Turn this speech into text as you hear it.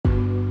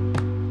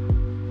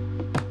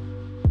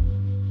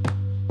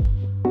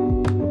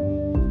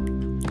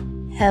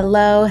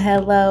Hello,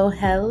 hello,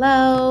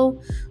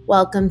 hello.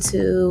 Welcome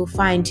to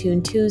Fine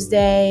Tune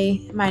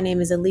Tuesday. My name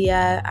is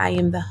Aaliyah. I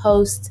am the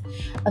host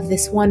of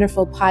this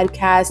wonderful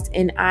podcast,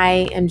 and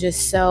I am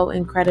just so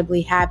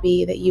incredibly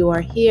happy that you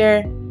are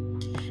here.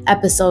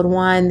 Episode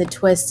 1, The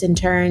Twists and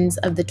Turns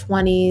of the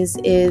 20s,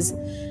 is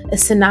a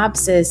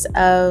synopsis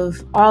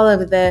of all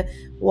of the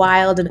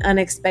wild and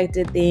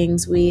unexpected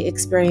things we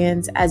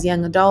experience as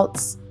young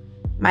adults.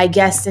 My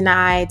guest and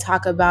I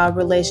talk about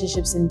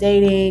relationships and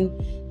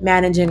dating,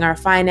 managing our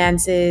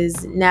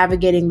finances,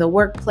 navigating the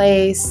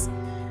workplace,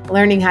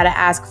 learning how to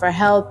ask for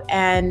help,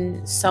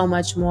 and so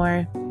much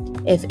more.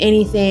 If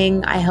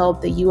anything, I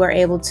hope that you are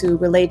able to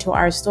relate to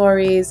our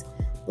stories,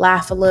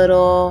 laugh a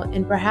little,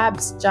 and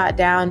perhaps jot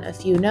down a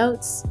few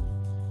notes.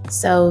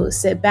 So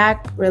sit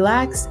back,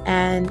 relax,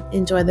 and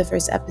enjoy the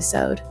first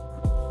episode.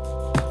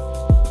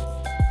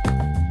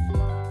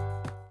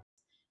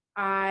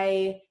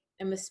 I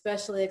am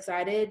especially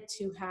excited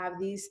to have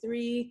these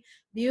three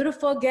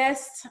beautiful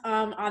guests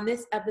on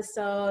this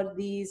episode.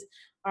 These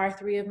are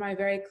three of my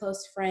very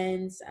close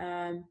friends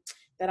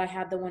that I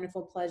had the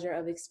wonderful pleasure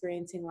of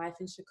experiencing life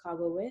in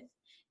Chicago with.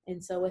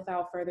 And so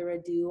without further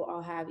ado,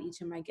 I'll have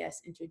each of my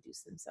guests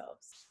introduce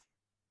themselves.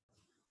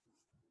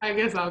 I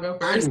guess I'll go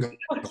I first. can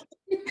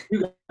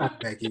go.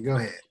 Becky, go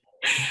ahead.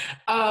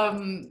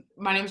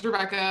 My name is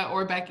Rebecca,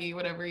 or Becky,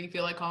 whatever you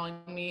feel like calling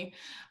me.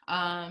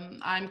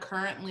 I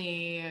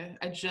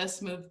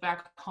just moved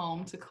back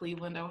home to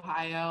Cleveland,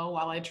 Ohio,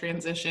 while I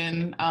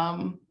transition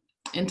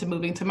into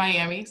moving to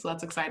Miami, so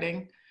that's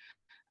exciting.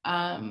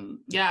 I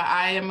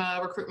am a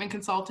recruitment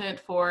consultant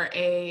for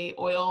a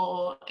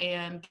oil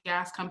and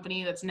gas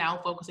company that's now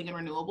focusing in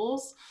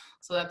renewables,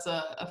 so that's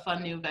a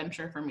fun new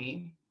venture for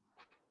me.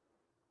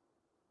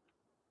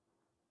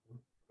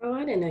 Oh, I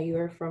didn't know you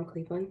were from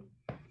Cleveland.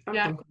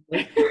 Yeah. From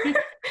Cleveland.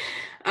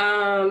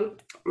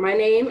 My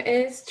name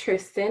is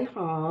Tristan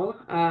Hall.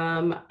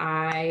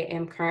 I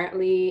am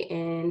currently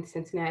in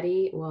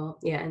Cincinnati,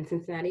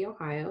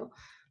 Ohio.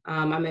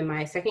 I'm in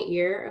my second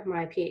year of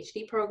my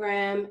PhD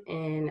program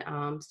in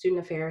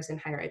student affairs and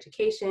higher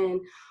education,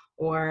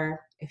 or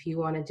if you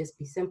want to just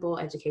be simple,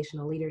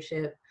 educational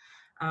leadership.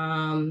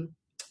 That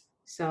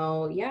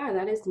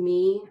is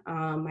me.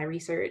 My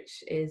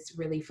research is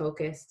really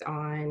focused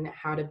on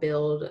how to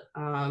build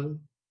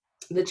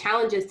the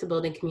challenges to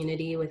building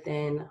community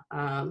within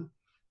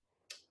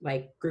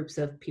groups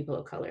of people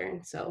of color.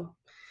 And so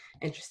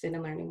interested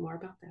in learning more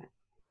about that.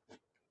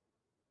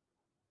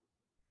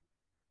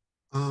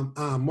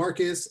 I'm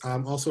Marcus.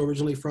 I'm also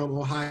originally from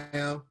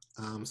Ohio,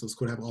 so it's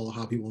cool to have all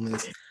Ohio people on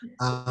this.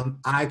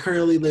 I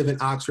currently live in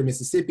Oxford,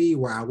 Mississippi,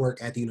 where I work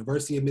at the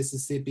University of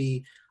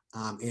Mississippi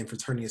in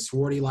fraternity and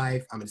sorority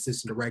life. I'm an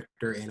assistant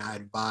director, and I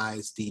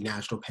advise the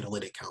National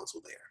Pedalytic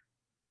Council there.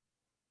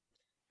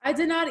 I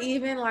did not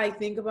even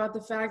think about the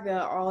fact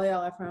that all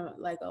y'all are from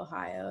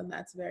Ohio, and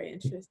that's very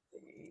interesting.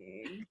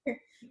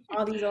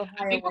 All these Ohio.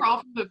 I think we're all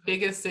from the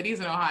biggest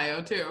cities in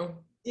Ohio too.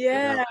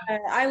 Yeah,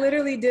 I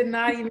literally did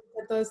not even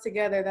put those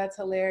together. That's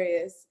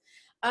hilarious.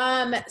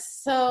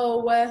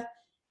 So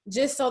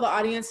just so the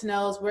audience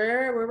knows,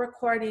 we're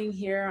recording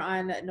here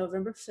on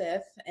November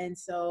 5th, and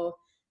so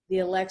the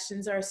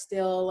elections are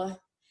still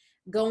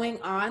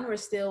going on. We're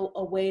still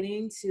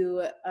awaiting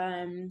to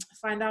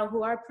find out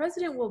who our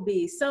president will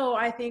be. So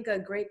I think a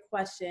great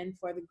question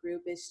for the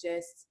group is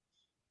just,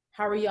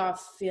 how are y'all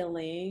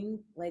feeling?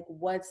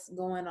 What's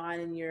going on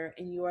in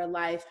your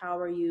life? How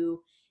are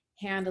you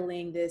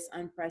handling this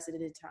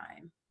unprecedented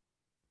time?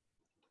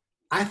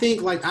 I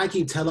think I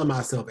keep telling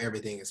myself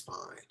everything is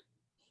fine,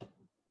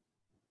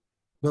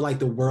 but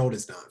the world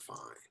is not fine.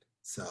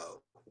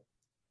 So,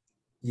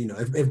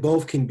 if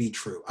both can be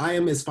true, I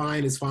am as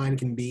fine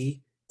can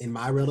be in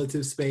my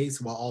relative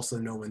space, while also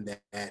knowing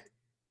that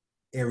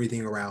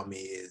everything around me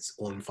is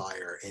on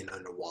fire and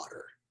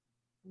underwater.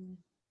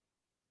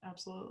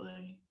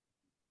 Absolutely.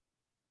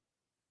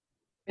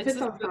 If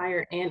it's on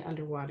fire and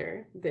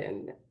underwater,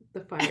 then the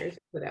fire is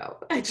put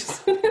out. I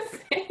just want to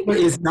say. But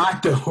it's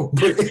not though.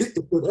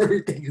 But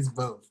everything is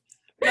both.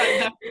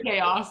 That's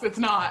chaos. It's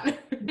not.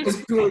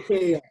 It's pure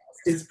chaos.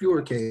 It's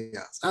pure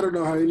chaos. I don't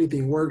know how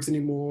anything works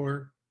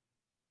anymore.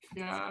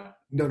 Yeah.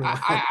 No.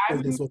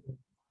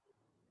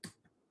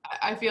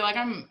 I feel like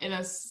I'm in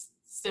a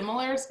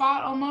similar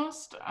spot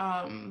almost.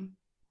 I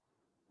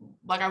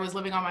was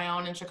living on my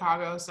own in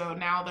Chicago, so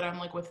now that I'm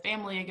with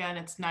family again,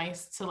 it's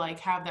nice to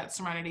have that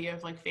serenity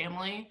of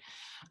family.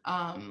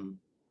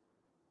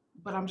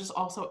 But I'm just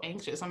also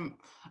anxious.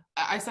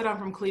 I said I'm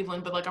from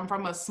Cleveland, but I'm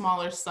from a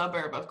smaller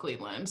suburb of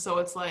Cleveland, so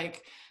it's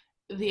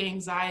the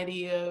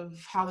anxiety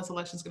of how this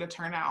election is going to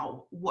turn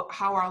out,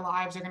 how our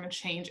lives are going to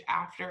change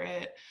after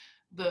it,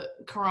 the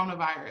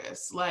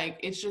coronavirus.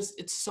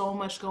 It's so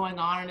much going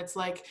on, and it's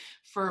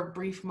for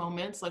brief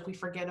moments, we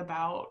forget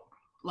about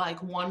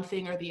one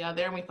thing or the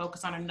other, and we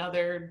focus on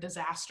another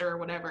disaster or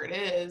whatever it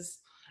is.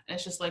 And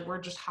it's just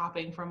we're just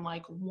hopping from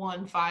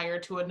one fire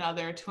to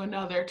another to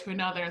another to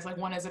another. It's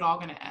when is it all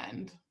going to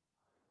end?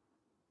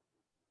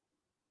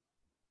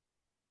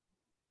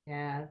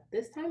 Yeah,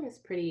 this time is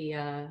pretty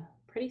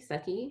pretty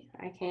sucky.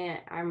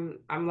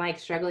 I'm like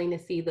struggling to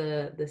see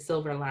the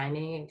silver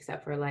lining,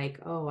 except for like,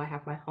 oh, I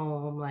have my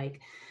home.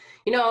 Like,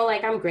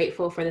 like I'm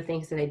grateful for the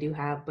things that I do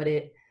have, but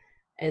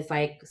it's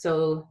like,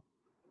 so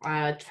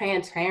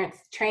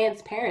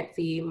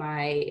transparency,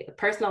 my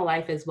personal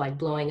life is like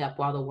blowing up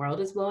while the world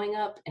is blowing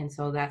up. And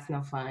so that's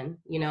no fun.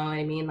 You know what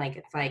I mean? Like,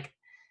 it's like,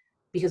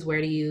 because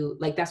where do you,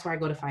 like, that's where I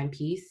go to find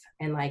peace,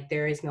 and like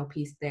there is no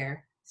peace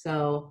there.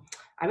 So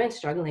I've been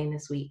struggling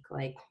this week,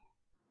 like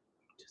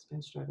just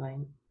been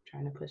struggling,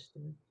 trying to push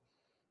through.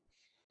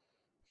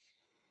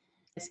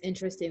 It's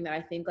interesting that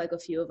I think like a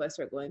few of us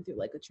are going through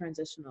like a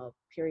transitional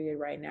period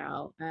right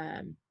now.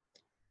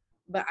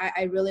 But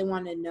I really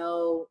want to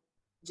know,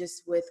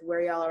 just with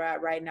where y'all are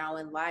at right now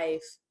in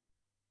life,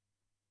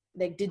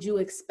 like, did you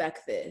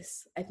expect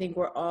this? I think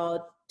we're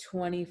all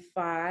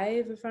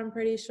 25, if I'm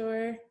pretty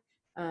sure.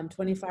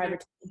 25 or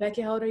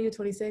Becky, how old are you?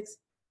 26?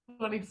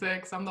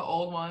 26. I'm the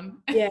old one.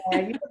 Yeah,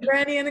 you're the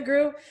granny in the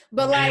group.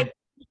 But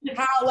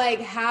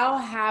how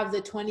have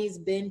the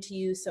 20s been to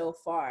you so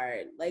far?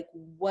 Like,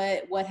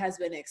 what has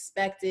been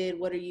expected?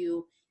 What are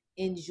you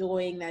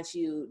enjoying that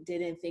you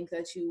didn't think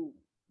that you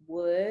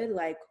would?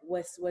 Like,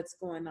 what's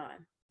going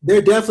on?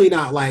 They're definitely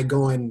not like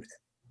going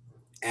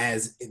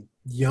as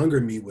younger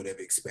me would have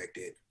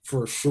expected,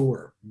 for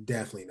sure.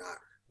 Definitely not.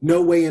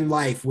 No way in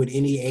life would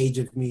any age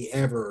of me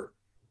ever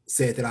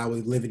said that I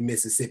would live in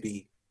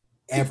Mississippi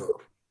ever.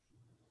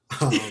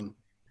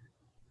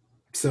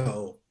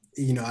 So,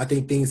 I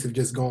think things have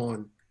just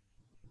gone,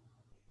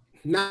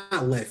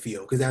 not left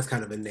field, because that's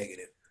kind of a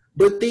negative,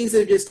 but things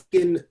have just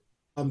been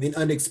an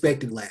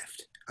unexpected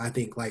left, I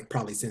think, like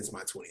probably since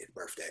my 20th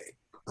birthday.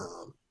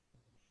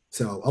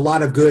 So a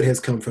lot of good has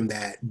come from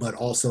that, but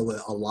also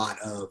a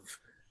lot of,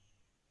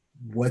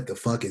 what the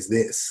fuck is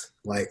this?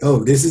 Like,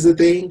 oh, this is a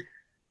thing?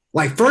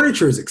 Like,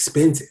 furniture is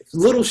expensive.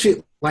 Little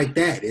shit like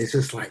that. It's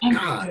just like,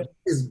 God,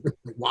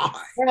 why?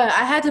 Yeah,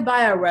 I had to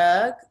buy a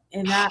rug,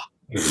 and that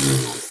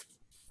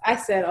I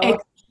said, oh,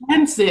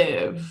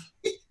 expensive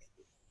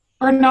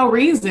for no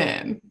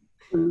reason.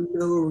 For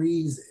no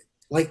reason.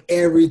 Like,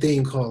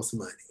 everything costs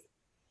money.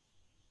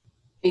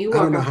 You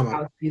walk out the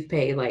house, you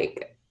pay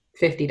like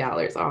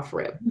 $50 off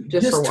rip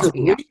just for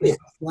walking out.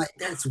 Like,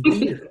 that's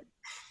weird.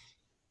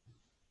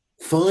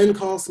 Fun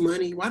costs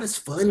money. Why does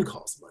fun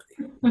cost money?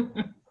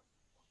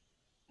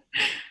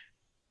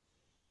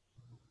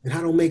 And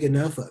I don't make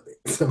enough of it,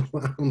 so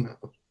I don't know.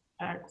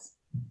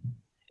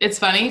 It's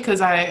funny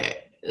because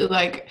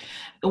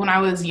when I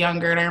was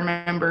younger, and I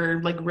remember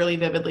like really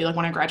vividly, like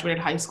when I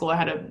graduated high school, I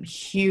had a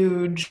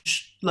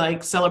huge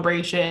like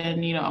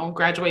celebration,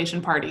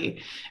 graduation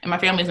party, and my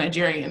family's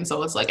Nigerian.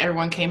 So it's like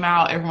everyone came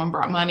out, everyone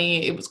brought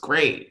money. It was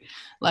great.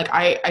 Like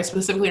I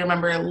specifically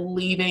remember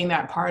leaving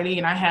that party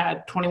and I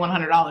had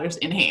 $2,100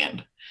 in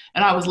hand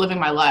and I was living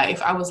my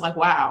life. I was like,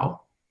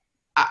 wow,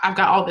 I've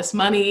got all this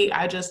money.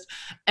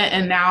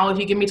 And now if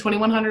you give me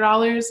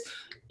 $2,100,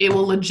 it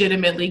will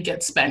legitimately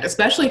get spent,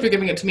 especially if you're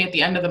giving it to me at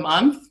the end of the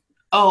month.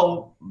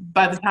 Oh,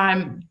 by the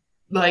time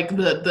like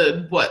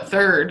the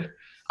third,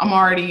 I'm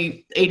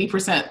already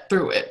 80%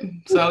 through it.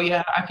 So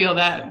yeah, I feel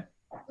that.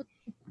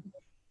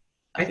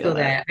 I feel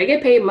that. I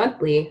get paid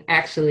monthly,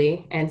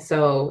 actually. And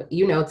so,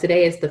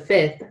 today is the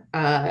 5th.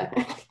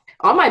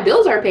 All my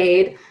bills are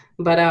paid,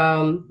 but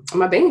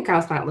my bank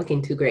account's not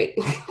looking too great.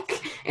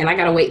 And I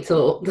got to wait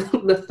till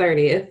the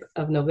 30th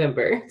of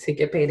November to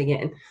get paid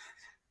again.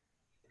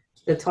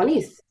 The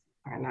 20s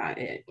are not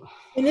it.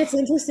 And it's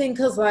interesting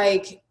because,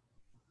 like,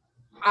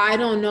 I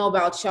don't know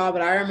about y'all,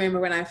 but I remember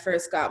when I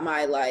first got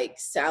my, like,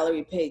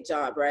 salary paid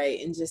job,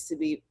 right? And just to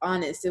be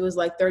honest, it was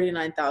like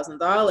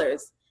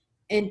 $39,000.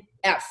 And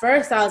at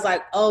first I was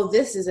like, oh,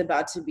 this is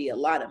about to be a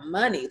lot of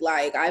money.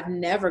 Like, I've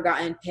never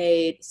gotten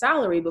paid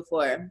salary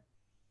before.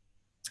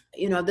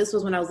 This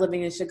was when I was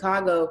living in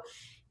Chicago,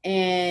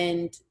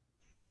 and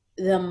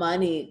the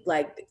money,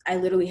 like, I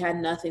literally had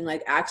nothing.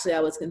 Like, actually, I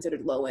was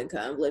considered low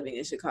income living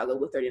in Chicago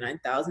with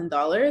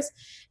 $39,000.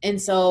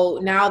 And so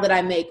now that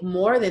I make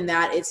more than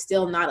that, it's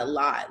still not a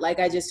lot. Like,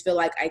 I just feel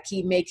like I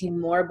keep making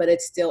more, but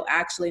it's still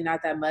actually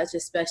not that much,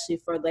 especially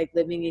for like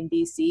living in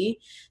DC.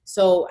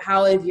 So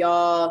how have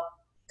y'all,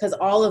 because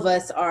all of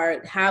us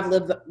have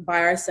lived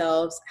by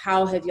ourselves,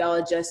 how have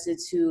y'all adjusted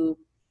to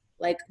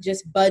like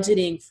just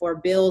budgeting for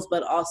bills,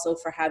 but also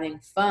for having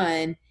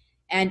fun?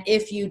 And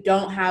if you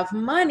don't have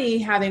money,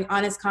 having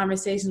honest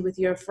conversations with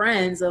your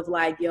friends of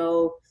like,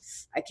 yo,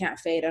 I can't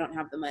fade, I don't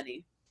have the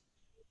money.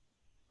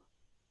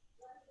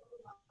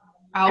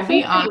 I'll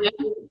be honest.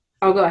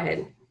 Oh, go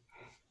ahead.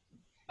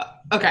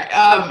 Okay.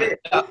 I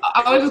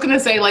was just going to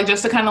say, like,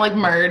 just to kind of like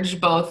merge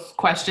both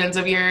questions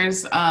of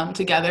yours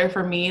together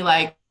for me,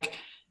 like,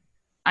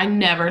 I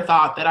never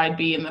thought that I'd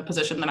be in the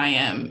position that I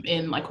am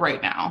in like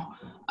right now.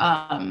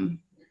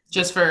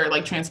 Just for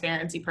like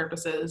transparency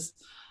purposes.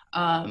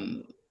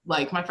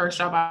 Like my first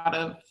job out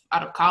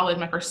of college,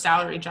 my first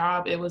salary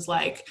job, it was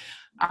like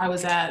I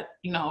was at,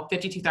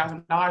 $52,000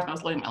 and I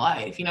was living my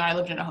life. I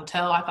lived in a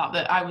hotel. I thought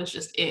that I was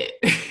just it.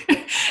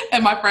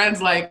 And my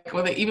friends, like,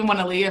 even when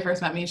Aaliyah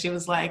first met me, she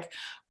was like,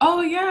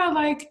 oh yeah,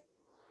 like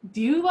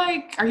do you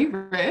like, are you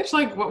rich?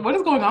 Like, what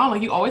is going on?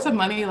 Like, you always have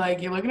money.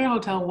 Like, you're living in a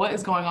hotel. What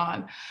is going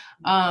on?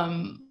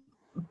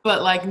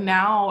 But like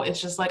now it's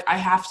just like I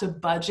have to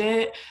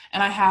budget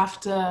and I have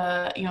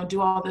to, do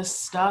all this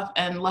stuff.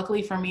 And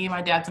luckily for me,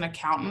 my dad's an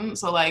accountant.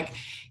 So like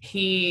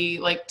he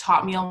like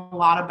taught me a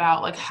lot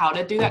about like how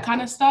to do that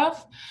kind of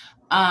stuff.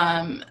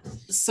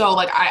 So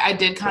like I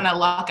did kind of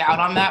luck out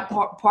on that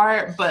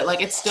part, but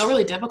like it's still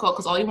really difficult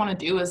because all you want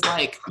to do is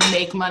like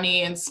make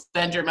money and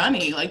spend your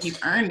money. Like you've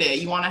earned it.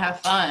 You want to have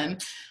fun.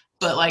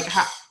 But like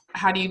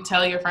how do you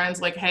tell your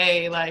friends like,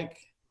 hey, like,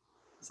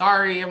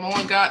 sorry, I've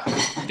only got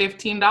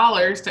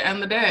 $15 to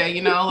end the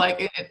day,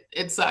 like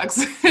it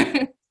sucks.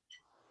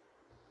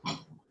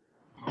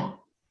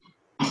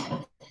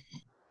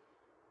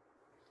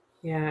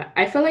 Yeah,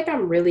 I feel like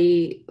I'm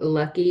really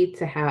lucky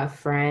to have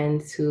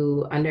friends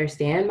who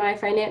understand my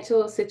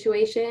financial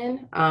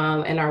situation,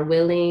 and are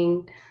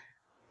willing,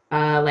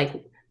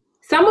 like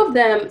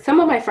most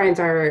of my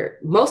friends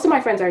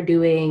are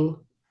doing,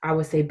 I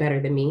would say, better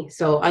than me.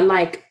 So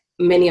unlike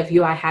many of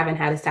you, I haven't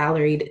had a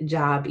salaried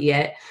job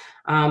yet.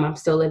 I'm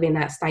still living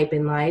that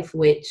stipend life,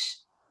 which,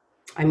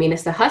 I mean,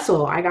 it's a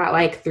hustle. I got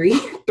like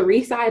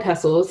three side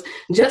hustles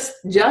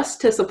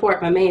just to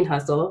support my main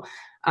hustle.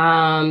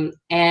 And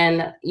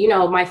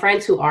my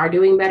friends who are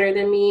doing better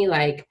than me,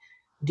 like,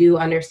 do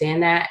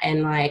understand that,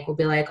 and like will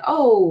be like,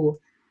 oh,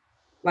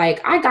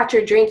 like, I got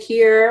your drink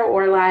here,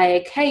 or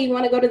like, hey, you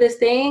want to go to this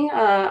thing?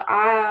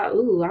 I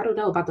don't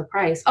know about the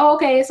price. Oh,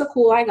 okay, it's a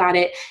cool, I got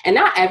it. And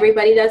not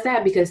everybody does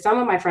that, because some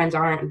of my friends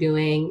aren't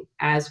doing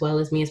as well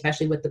as me,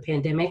 especially with the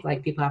pandemic.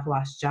 Like, people have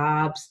lost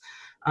jobs.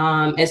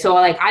 And so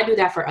like I do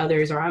that for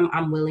others, or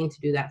I'm willing to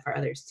do that for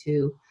others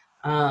too.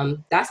 I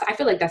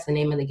feel like that's the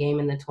name of the game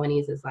in the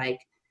 20s, is like,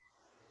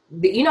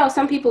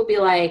 some people be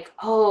like,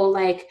 oh,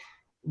 like,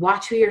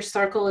 watch who your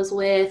circle is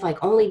with,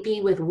 like, only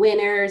be with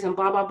winners and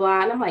blah, blah,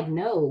 blah. And I'm like,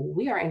 no,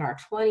 we are in our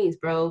 20s,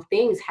 bro.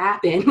 Things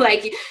happen.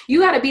 Like, you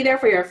got to be there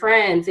for your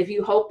friends if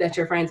you hope that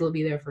your friends will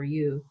be there for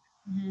you.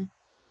 Mm-hmm.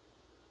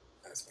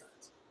 That's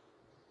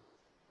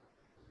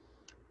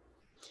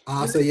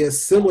right. So yeah,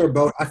 similar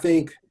boat. I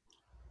think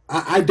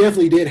I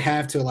definitely did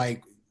have to,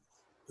 like,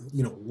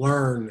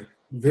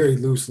 very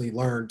loosely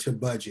learn to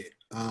budget.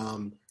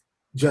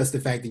 Just the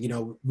fact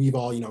that, we've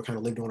all, kind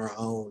of lived on our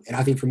own. And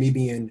I think for me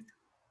being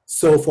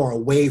so far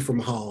away from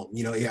home,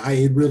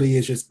 it really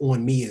is just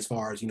on me as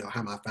far as,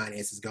 how my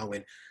finances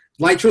going.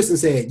 Like Tristan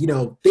said,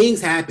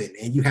 things happen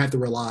and you have to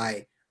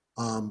rely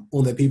on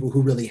the people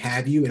who really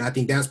have you. And I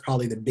think that's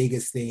probably the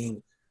biggest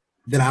thing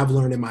that I've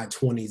learned in my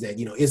 20s, that,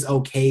 it's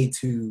okay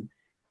to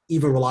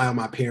even rely on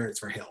my parents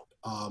for help.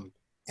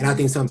 And I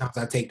think sometimes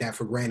I take that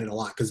for granted a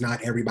lot, because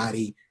not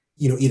everybody,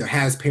 either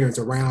has parents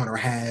around or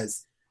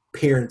has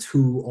parents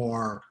who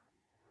are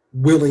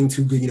willing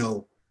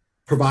to,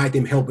 provide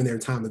them help in their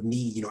time of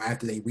need,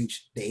 after they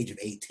reach the age of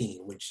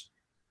 18, which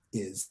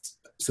is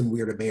some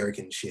weird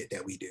American shit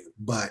that we do.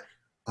 But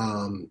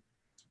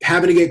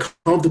having to get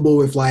comfortable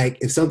with, like,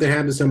 if something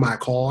happens to my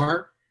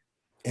car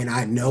and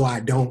I know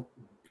I don't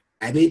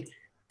have it,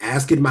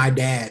 asking my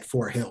dad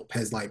for help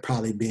has, like,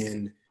 probably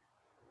been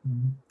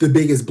the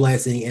biggest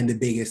blessing and the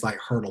biggest, like,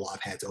 hurdle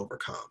I've had to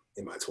overcome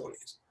in my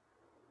 20s.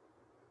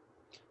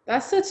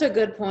 That's such a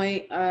good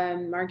point,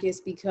 Marcus,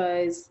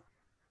 because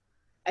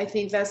I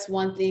think that's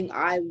one thing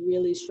I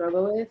really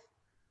struggle with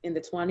in the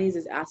 20s,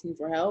 is asking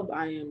for help.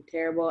 I am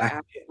terrible at,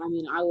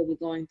 I will be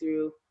going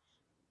through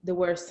the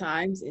worst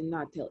times and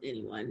not tell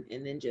anyone,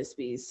 and then just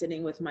be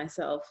sitting with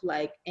myself,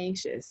 like,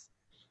 anxious.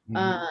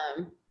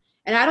 Mm-hmm.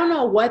 And I don't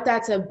know what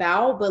that's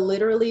about, but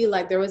literally,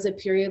 like, there was a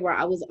period where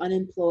I was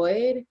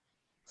unemployed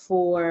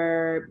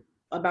for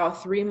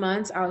about 3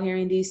 months out here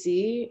in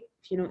DC.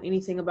 If you know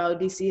anything about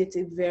DC, it's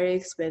very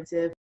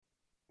expensive.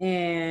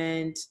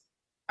 And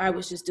I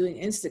was just doing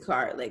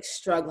Instacart, like,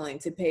 struggling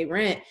to pay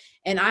rent.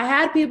 And I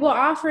had people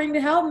offering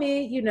to help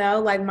me,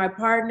 like my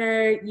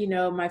partner,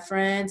 my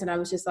friends. And I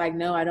was just like,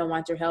 no, I don't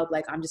want your help.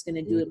 Like, I'm just going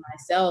to do it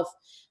myself.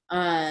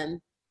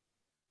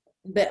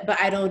 But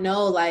I don't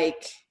know,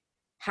 like,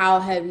 how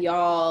have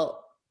y'all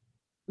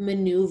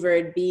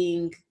maneuvered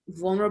being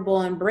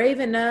vulnerable and brave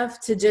enough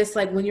to just,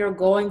 like, when you're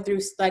going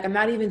through, like, I'm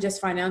not even just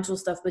financial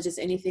stuff, but just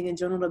anything in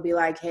general, to be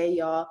like, hey,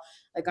 y'all,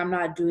 like, I'm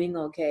not doing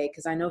okay.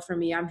 Because I know for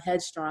me, I'm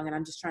headstrong and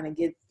I'm just trying to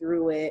get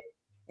through it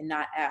and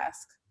not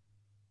ask.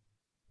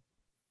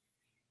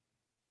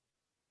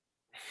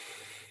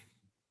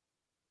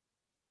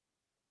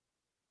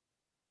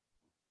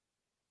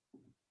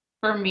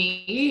 For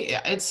me,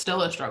 it's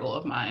still a struggle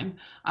of mine.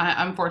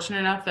 I'm fortunate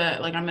enough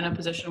that, like, I'm in a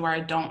position where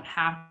I don't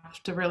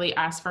have to really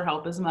ask for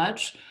help as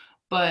much,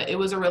 but it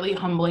was a really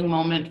humbling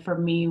moment for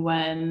me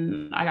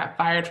when I got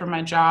fired from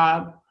my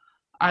job.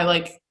 I,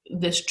 like,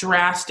 this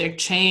drastic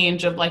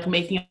change of, like,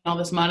 making all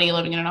this money,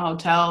 living in a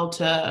hotel,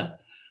 to,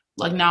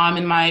 like, now I'm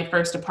in my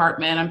first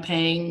apartment, I'm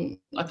paying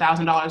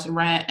 $1,000 in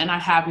rent and I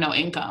have no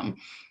income,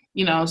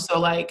 so,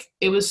 like,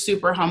 it was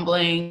super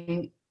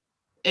humbling.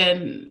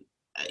 And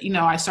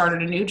I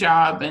started a new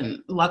job, and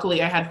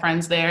luckily I had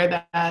friends there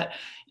that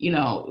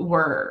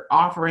were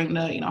offering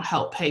to,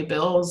 help pay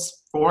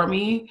bills for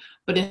me.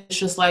 But it's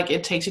just like,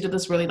 it takes you to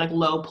this really like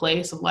low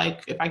place of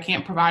like, if I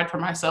can't provide for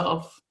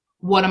myself,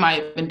 what am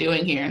I even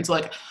doing here? And so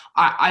like,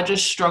 I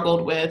just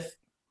struggled with,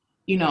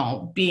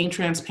 being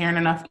transparent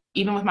enough,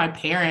 even with my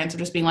parents, of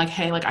just being like,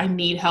 hey, like I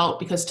need help,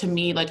 because to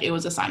me, like it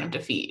was a sign of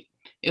defeat.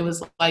 It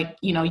was like,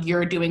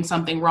 you're doing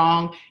something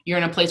wrong. You're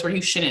in a place where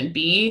you shouldn't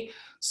be.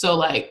 So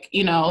like,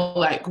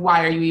 like,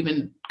 why are you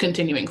even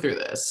continuing through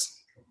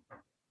this?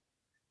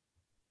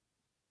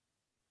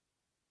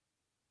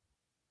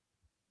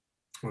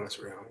 Well, that's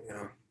real.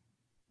 Yeah.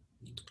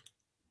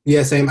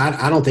 Yeah, same.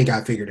 I don't think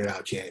I figured it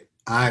out yet.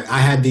 I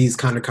had these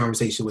kind of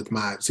conversations with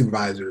my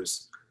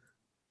supervisors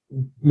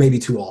maybe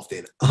too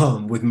often,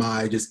 with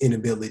my just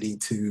inability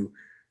to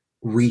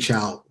reach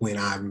out when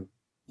I'm,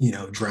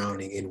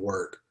 drowning in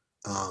work.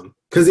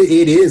 Because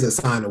it is a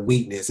sign of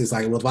weakness. It's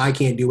like, well, if I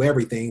can't do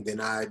everything, then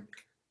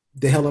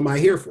the hell am I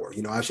here for?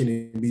 I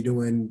shouldn't be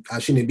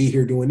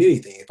here doing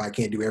anything if I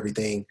can't do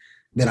everything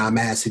that I'm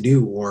asked to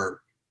do,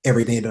 or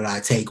everything that I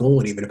take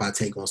on, even if I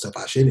take on stuff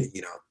I shouldn't,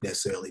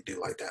 necessarily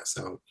do like that.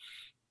 So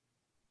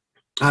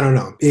I don't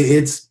know.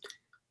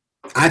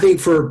 I think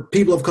for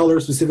people of color,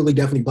 specifically,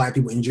 definitely Black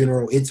people in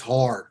general, it's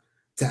hard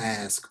to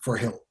ask for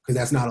help, because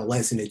that's not a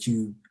lesson that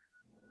you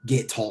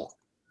get taught.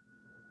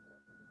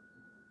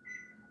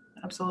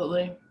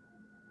 Absolutely.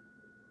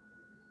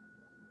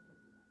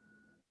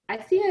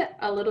 I see it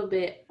a little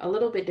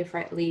bit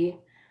differently,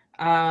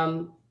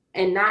 and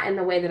not in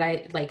the way that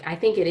I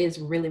think it is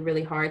really,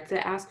 really hard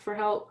to ask for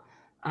help,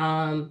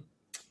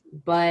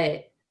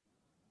 but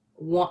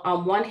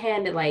on one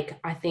hand, like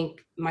I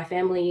think my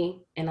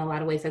family in a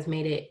lot of ways has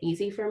made it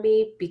easy for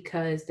me,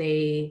 because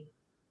they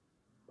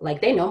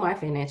know my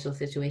financial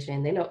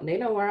situation. They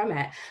know where I'm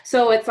at.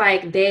 So it's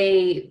like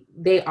they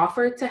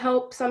offer to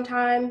help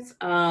sometimes,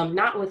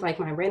 not with like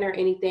my rent or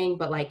anything,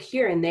 but like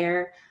here and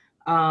there,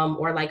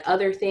 or like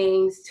other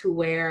things, to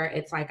where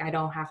it's like I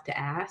don't have to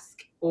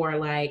ask, or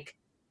like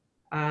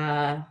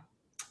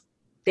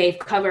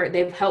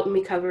they've helped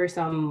me cover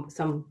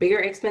some bigger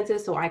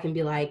expenses, so I can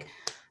be like,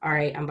 all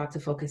right, I'm about to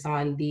focus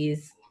on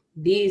these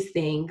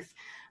things.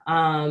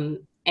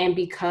 And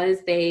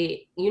because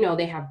they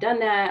have done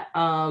that,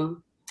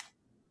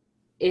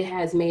 it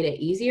has made it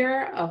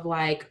easier of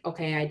like,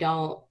 okay, I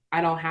don't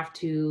have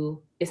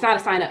to, it's not a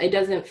sign of, it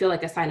doesn't feel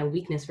like a sign of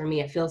weakness for me.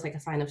 It feels like a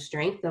sign of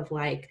strength, of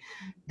like,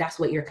 that's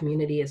what your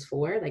community is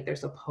for. Like they're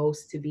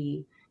supposed to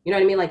be, you know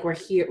what I mean? Like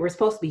we're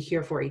supposed to be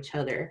here for each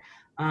other.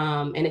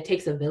 And it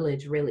takes a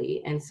village,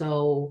 really. And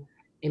so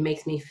it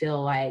makes me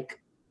feel like,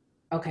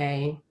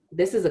 okay,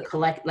 this is a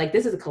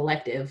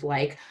collective,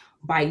 like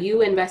by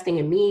you investing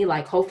in me,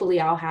 like hopefully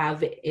I'll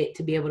have it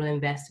to be able to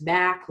invest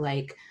back.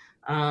 Like,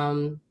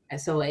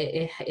 so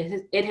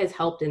it has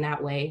helped in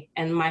that way.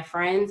 And my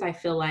friends, I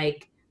feel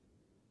like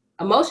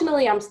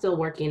emotionally, I'm still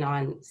working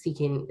on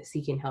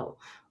seeking help,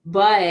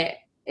 but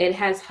it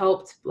has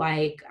helped.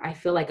 Like, I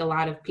feel like a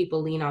lot of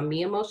people lean on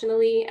me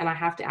emotionally, and I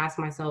have to ask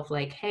myself,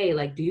 like, hey,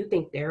 like, do you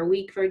think they're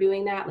weak for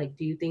doing that? Like,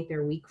 do you think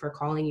they're weak for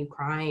calling you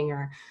crying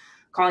or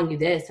calling you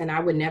this? And I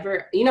would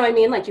never, you know what I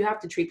mean? Like, you have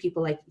to treat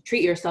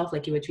yourself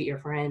like you would treat your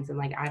friends. And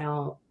like,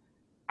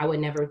 I would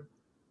never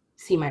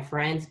see my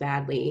friends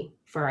badly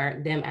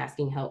for them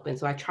asking help. And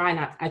so I try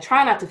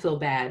not to feel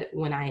bad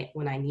when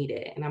I need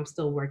it. And I'm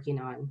still working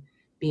on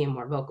being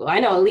more vocal. I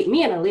know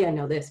me and Aaliyah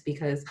know this,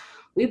 because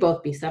we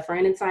both be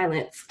suffering in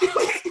silence.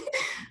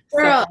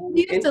 Girl,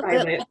 we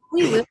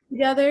live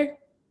together.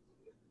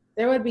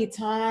 There would be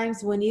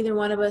times when either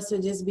one of us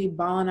would just be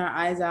bawling our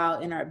eyes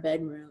out in our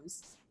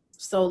bedrooms,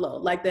 solo,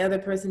 like the other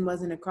person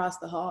wasn't across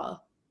the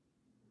hall.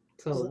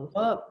 So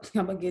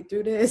I'm gonna get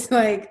through this.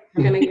 Like,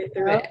 I'm gonna get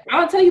through it.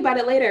 I'll tell you about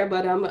it later,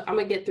 but I'm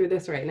gonna get through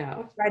this right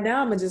now. Right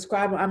now, I'm gonna just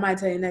cry. I might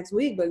tell you next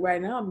week, but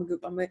right now, I'm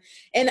gonna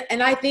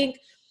and I think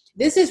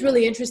this is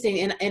really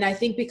interesting. And I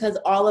think because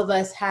all of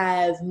us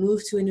have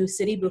moved to a new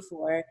city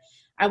before,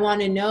 I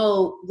want to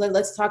know.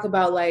 Let's talk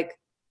about like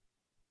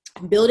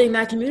building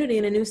that community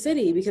in a new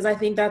city, because I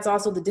think that's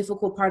also the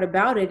difficult part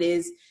about it,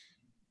 is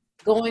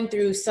going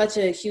through such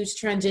a huge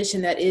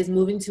transition that is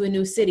moving to a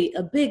new city,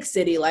 a big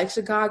city like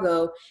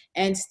Chicago,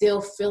 and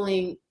still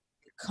feeling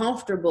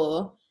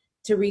comfortable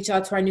to reach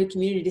out to our new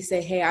community to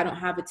say, hey, I don't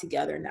have it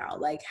together now.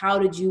 Like, how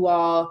did you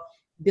all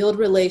build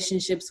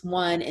relationships,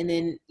 one, and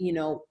then,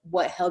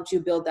 what helped you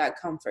build that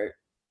comfort?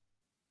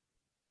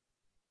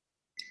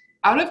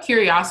 Out of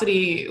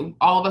curiosity,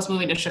 all of us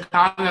moving to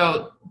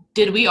Chicago,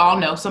 did we all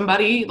know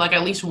somebody, like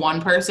at least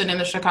one person in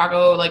the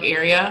Chicago like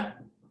area?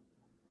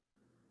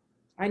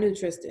 I knew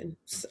Tristan.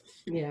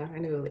 Yeah, I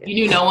knew it. You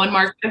knew no one,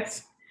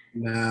 Marcus?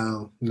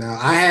 No.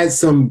 I had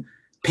some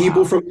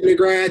people from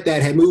undergrad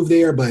that had moved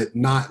there, but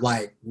not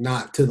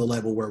to the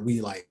level where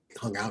we like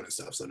hung out and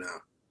stuff. So no.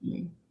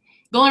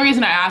 The only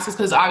reason I ask is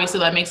because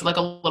obviously that makes it like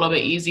a little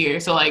bit easier.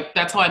 So like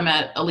that's how I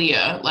met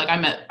Aaliyah. Like I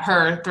met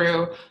her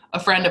through a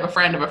friend of a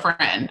friend of a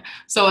friend.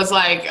 So it's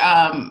like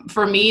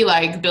for me,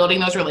 like building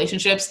those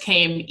relationships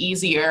came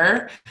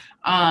easier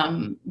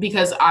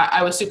because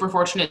I was super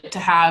fortunate to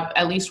have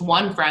at least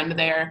one friend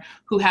there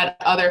who had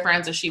other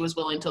friends that she was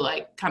willing to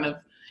like kind of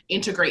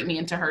integrate me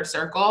into her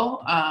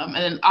circle. And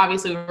then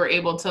obviously we were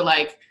able to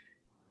like,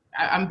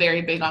 I'm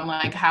very big on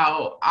like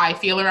how I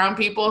feel around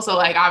people. So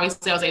like,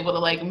 obviously I was able to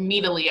like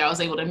meet Aaliyah, I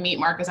was able to meet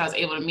Marcus, I was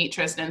able to meet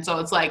Tristan. So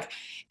it's like,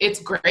 it's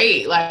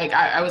great. Like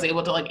I was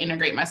able to like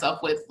integrate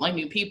myself with like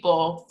new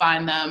people,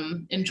 find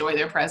them, enjoy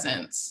their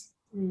presence.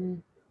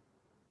 Mm.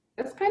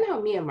 That's kind of how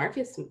me and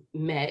Marcus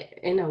met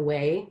in a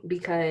way,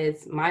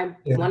 because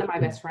one of my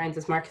best friends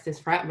is Marcus's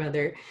frat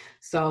brother.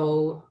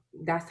 So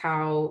that's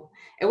how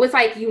it was.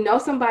 Like, you know,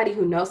 somebody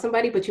who knows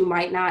somebody, but you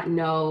might not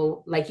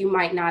know, like you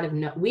might not have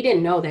known. We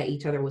didn't know that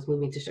each other was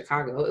moving to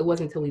Chicago. It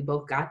wasn't until we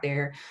both got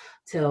there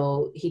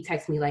till he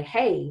texted me like,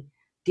 hey,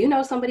 do you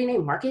know somebody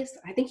named Marcus?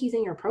 I think he's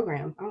in your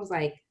program. I was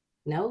like,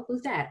 no,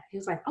 who's that? He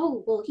was like,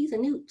 oh, well, he's a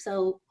noob,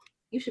 so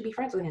you should be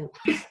friends with him.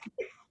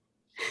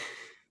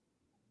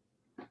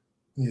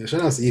 Yeah,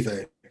 shout out to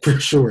Ife for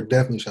sure.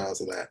 Definitely shout out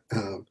to that.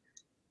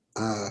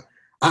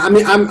 I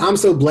mean, I'm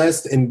so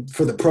blessed and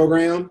for the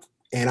program,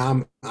 and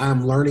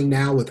I'm learning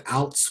now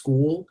without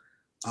school.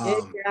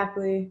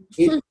 Exactly.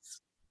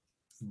 It's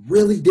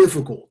really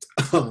difficult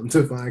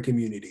to find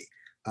community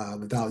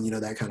without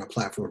that kind of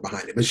platform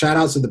behind it. But shout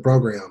out to the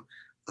program,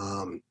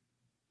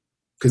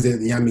 because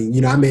I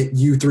mean, I met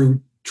you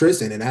through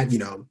Tristan, and that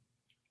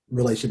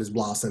relationship has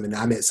blossomed, and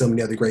I met so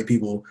many other great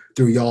people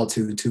through y'all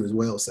too as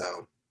well.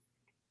 So.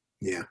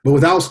 Yeah, but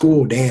without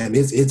school, damn,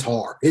 it's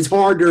hard. It's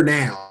harder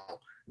now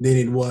than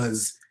it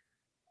was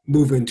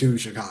moving to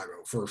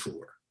Chicago, for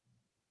sure.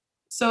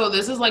 So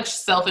this is like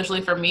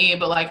selfishly for me,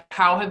 but like,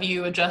 how have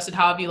you adjusted?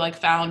 How have you like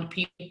found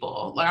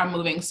people? Like, I'm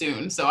moving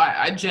soon, so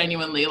I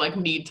genuinely like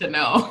need to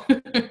know.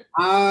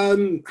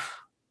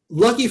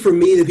 Lucky for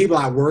me, the people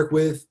I work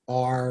with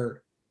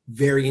are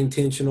very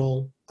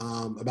intentional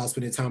about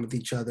spending time with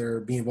each other,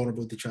 being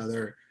vulnerable with each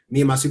other.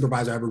 Me and my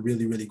supervisor have a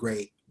really, really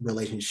great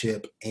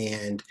relationship,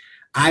 and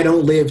I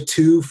don't live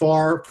too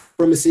far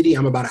from the city.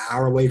 I'm about an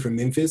hour away from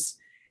Memphis,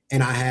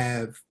 and I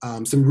have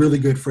some really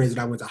good friends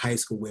that I went to high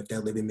school with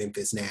that live in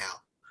Memphis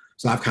now.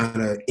 So I've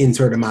kind of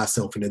inserted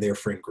myself into their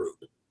friend group.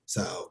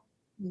 So,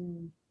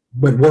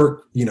 but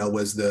work,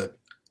 was the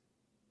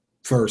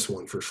first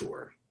one for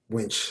sure,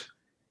 which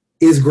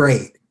is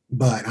great.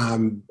 But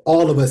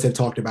all of us have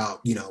talked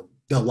about,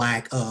 the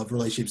lack of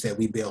relationships that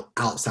we built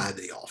outside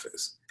of the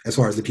office, as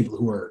far as the people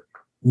who are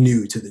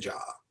new to the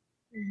job.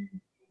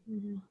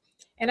 Mm-hmm.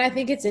 And I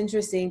think it's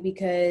interesting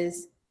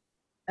because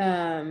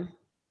I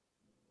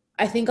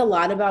think a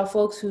lot about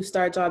folks who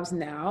start jobs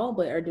now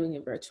but are doing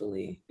it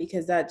virtually,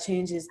 because that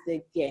changes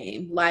the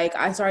game. Like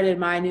I started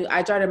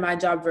my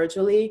job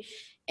virtually,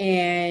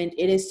 and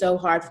it is so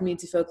hard for me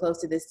to feel close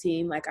to this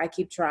team. Like I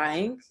keep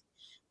trying,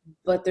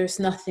 but there's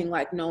nothing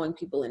like knowing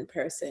people in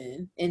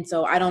person. And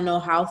so I don't know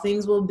how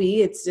things will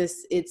be. It's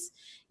just it's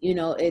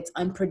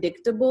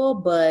unpredictable,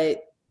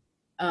 but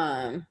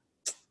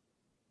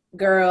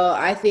girl,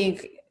 I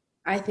think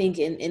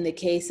in the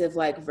case of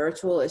like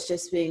virtual, it's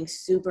just being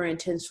super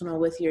intentional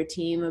with your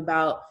team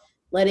about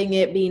letting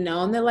it be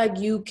known that like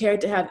you care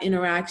to have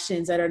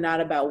interactions that are not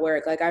about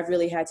work. Like I've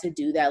really had to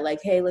do that. Like,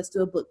 hey, let's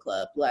do a book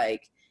club.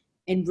 Like,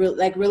 and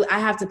really, I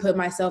have to put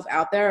myself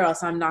out there, or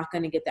else I'm not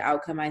going to get the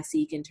outcome I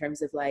seek in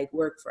terms of like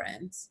work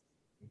friends.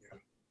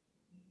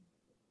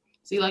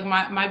 See, like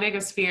my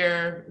biggest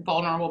fear,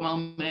 vulnerable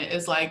moment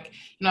is like,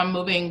 I'm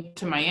moving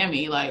to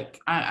Miami. Like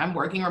I'm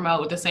working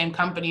remote with the same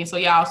company. So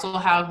yeah, I also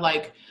have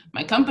like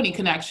my company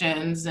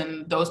connections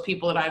and those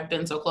people that I've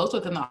been so close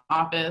with in the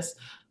office,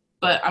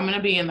 but I'm going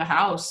to be in the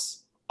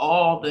house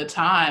all the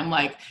time.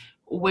 Like,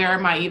 where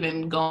am I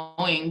even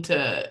going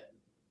to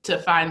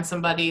find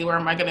somebody? Where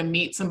am I going to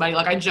meet somebody?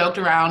 Like I joked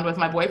around with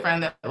my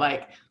boyfriend that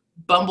like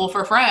Bumble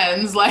for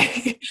friends,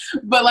 like,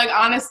 but like,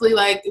 honestly,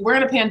 like we're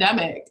in a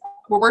pandemic.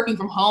 We're working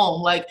from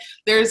home. Like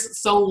there's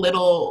so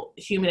little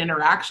human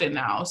interaction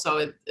now.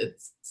 So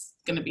it's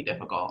going to be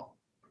difficult.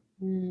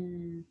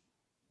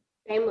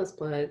 Shameless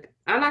plug.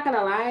 I'm not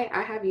gonna lie,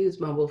 I have used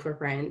Bumble for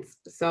friends.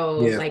 So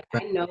like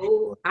I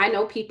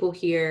know people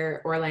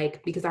here, or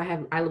like because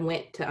I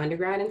went to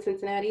undergrad in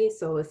Cincinnati,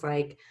 so it's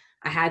like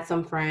I had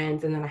some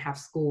friends and then I have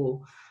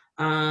school.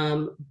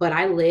 But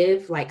I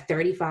live like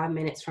 35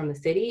 minutes from the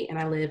city and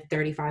I live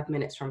 35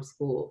 minutes from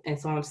school. And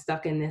so I'm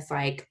stuck in this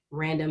like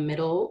random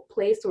middle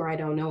place where I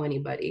don't know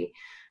anybody.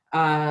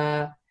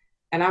 And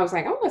I was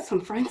like, I want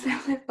some friends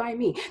that live by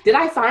me. Did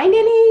I find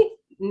any?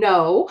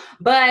 No,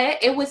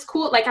 but it was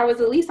cool. Like I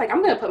was at least like,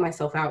 I'm going to put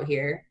myself out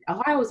here.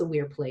 Ohio was a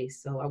weird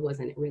place, so I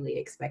wasn't really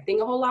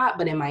expecting a whole lot.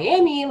 But in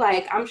Miami,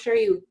 like I'm sure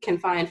you can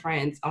find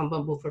friends on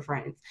Bumble for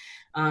friends.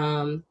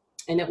 And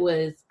it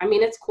was, I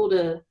mean, it's cool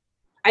to,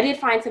 I did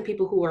find some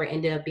people who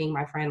ended up being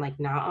my friend, like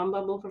not on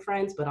Bumble for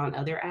friends, but on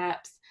other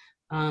apps.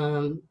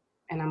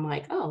 And I'm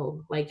like,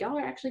 oh, like y'all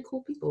are actually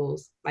cool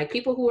people. Like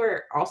people who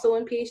are also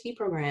in PhD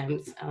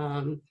programs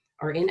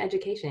or in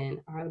education.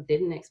 I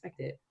didn't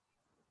expect it.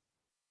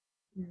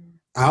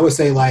 I would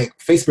say like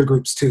Facebook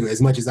groups too,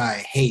 as much as I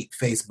hate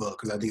Facebook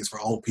because I think it's for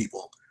old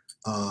people.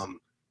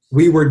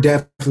 we were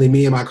definitely,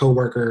 me and my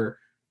coworker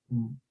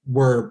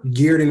were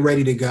geared and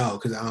ready to go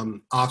because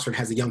Oxford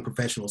has a young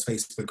professionals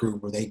Facebook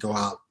group where they go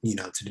out,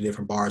 to the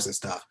different bars and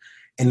stuff.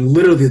 And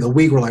literally the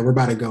week we're like, we're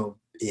about to go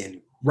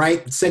in,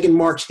 right? Second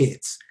March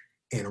hits.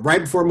 And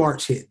right before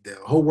March hit, the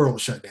whole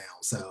world shut down.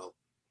 So,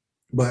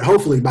 but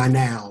hopefully by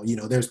now,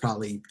 there's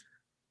probably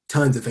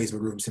tons of Facebook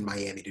groups in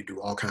Miami to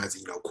do all kinds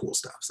of, cool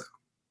stuff. So.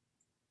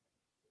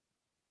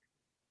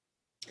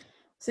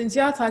 Since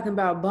y'all talking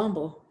about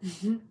Bumble,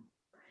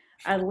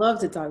 I'd love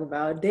to talk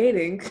about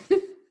dating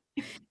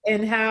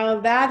and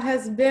how that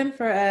has been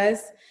for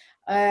us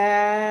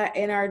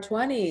in our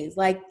 20s.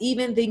 Like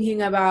even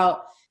thinking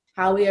about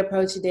how we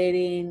approach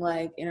dating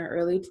like in our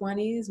early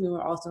 20s, we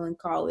were also in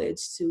college,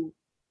 to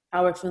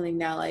how we're feeling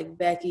now. Like,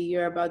 Becky,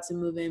 you're about to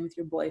move in with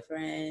your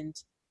boyfriend.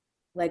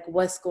 Like,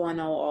 what's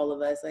going on with all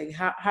of us? Like,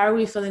 how are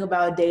we feeling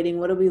about dating?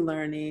 What are we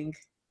learning?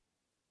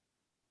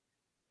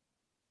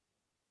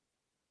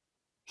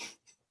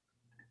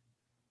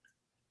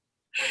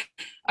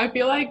 I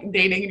feel like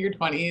dating in your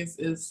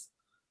 20s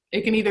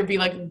it can either be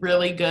like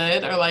really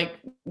good or like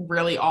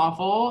really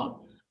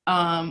awful.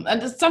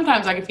 And just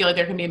sometimes I can feel like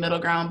there can be a middle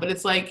ground, but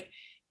it's like,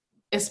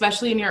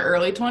 especially in your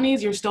early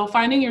 20s, you're still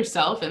finding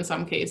yourself in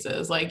some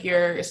cases. Like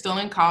you're still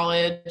in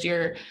college,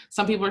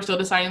 some people are still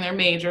deciding their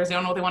majors. They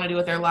don't know what they want to do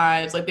with their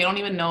lives. Like they don't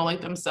even know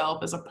like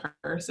themselves as a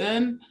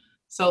person.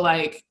 So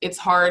like, it's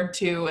hard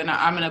to, and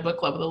I'm in a book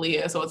club with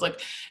Aaliyah. So it's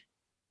like,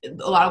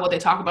 a lot of what they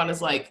talk about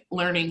is like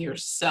learning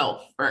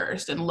yourself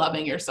first and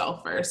loving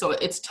yourself first. So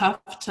it's tough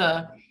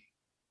to,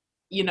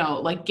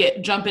 like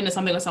jump into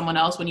something with someone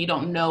else when you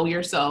don't know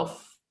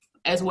yourself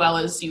as well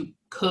as you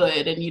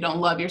could, and you don't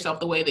love yourself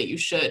the way that you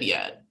should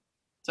yet.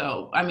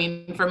 So, I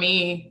mean, for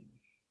me,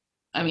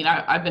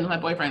 I've been with my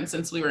boyfriend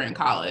since we were in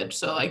college.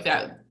 So like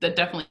that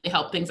definitely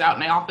helped things out.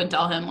 And I often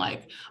tell him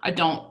like, I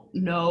don't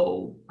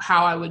know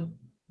how I would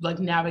like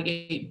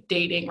navigate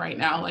dating right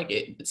now. Like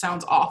it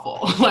sounds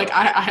awful. Like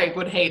I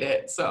would hate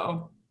it.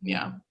 So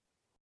yeah.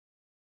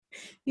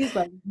 He's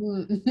like,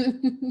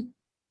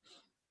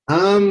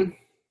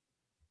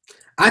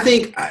 I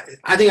think I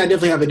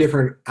definitely have a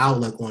different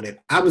outlook on it.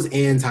 I was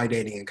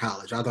anti-dating in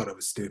college. I thought it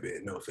was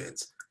stupid. No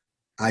offense.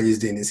 I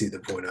just didn't see the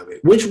point of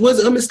it, which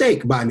was a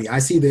mistake by me. I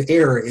see the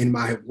error in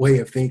my way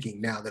of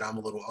thinking now that I'm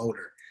a little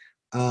older.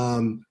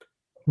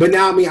 But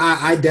now,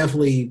 I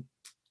definitely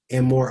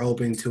am more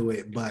open to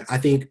it. But I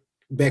think,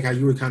 Becca,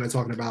 you were kind of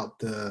talking about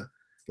the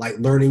like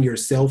learning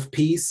yourself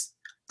piece.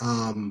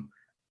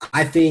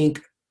 I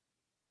think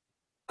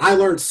I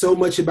learned so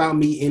much about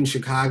me in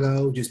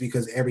Chicago just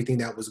because everything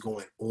that was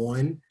going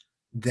on,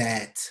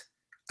 that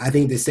I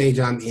think the stage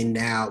I'm in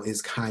now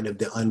is kind of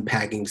the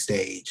unpacking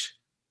stage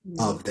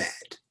of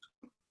that.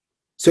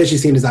 Especially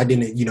seeing as I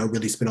didn't,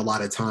 really spend a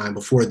lot of time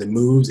before the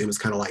moves. It was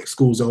kind of like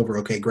school's over.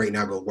 Okay, great.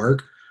 Now go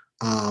work.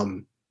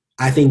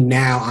 I think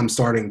now I'm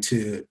starting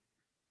to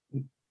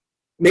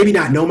maybe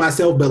not know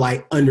myself, but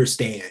like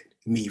understand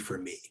me for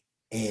me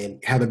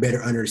and have a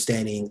better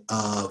understanding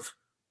of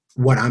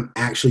what I'm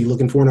actually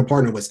looking for in a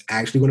partner, what's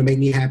actually going to make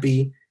me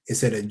happy,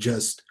 instead of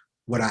just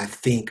what I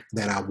think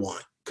that I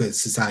want, because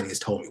society has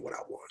told me what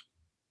I want.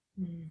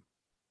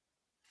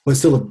 But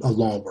still a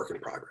long work in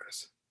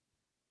progress.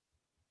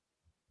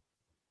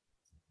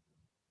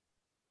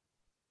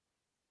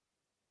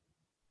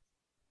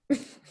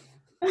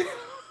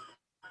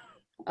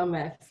 A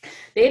mess.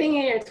 Dating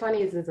in your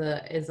 20s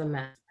is a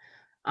mess.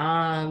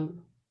 I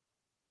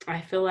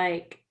feel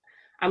like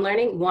I'm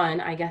learning,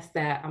 one, I guess,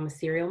 that I'm a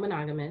serial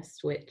monogamist,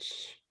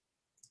 which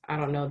I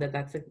don't know that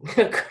that's a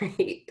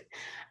great,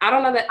 I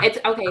don't know that it's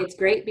okay. It's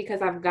great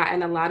because I've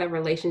gotten a lot of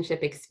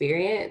relationship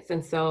experience.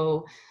 And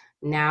so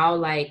now,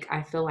 like,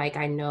 I feel like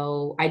I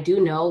do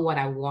know what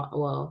I want.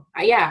 Well,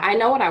 I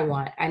know what I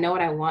want. I know what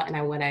I want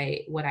and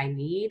what I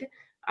need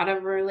out of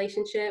a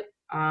relationship.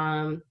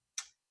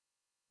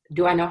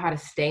 Do I know how to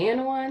stay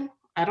in one?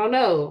 I don't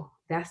know.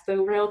 That's the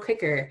real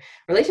kicker.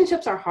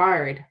 Relationships are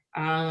hard.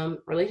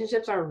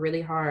 Relationships are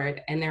really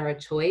hard, and they're a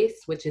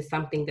choice, which is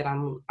something that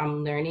I'm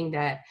learning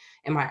that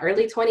in my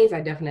early 20s,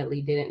 I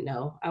definitely didn't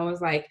know. I was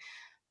like,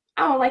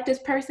 I don't like this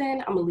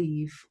person, I'm gonna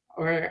leave,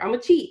 or I'm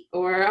gonna cheat,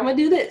 or I'm gonna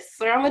do this,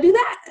 or I'm gonna do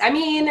that. I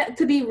mean,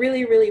 to be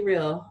really, really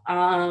real.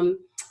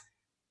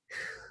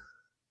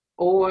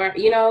 Or,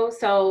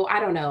 so I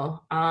don't know.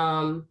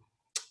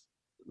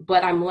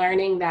 But I'm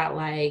learning that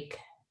like,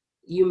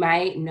 you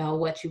might know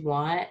what you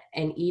want,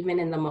 and even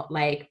in the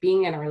like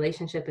being in a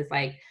relationship is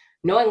like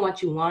knowing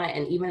what you want,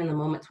 and even in the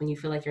moments when you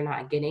feel like you're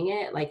not getting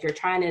it, like you're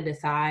trying to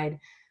decide,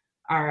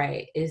 all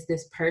right, is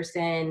this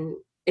person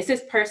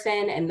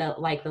and the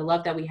like the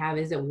love that we have,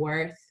 is it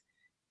worth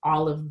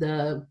all of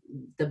the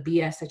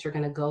BS that you're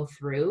going to go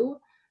through,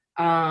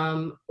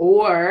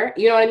 or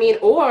you know what I mean,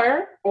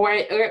 or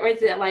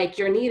is it like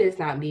your need is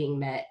not being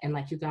met and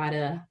like you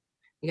gotta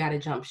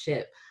jump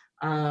ship.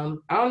 I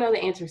don't know the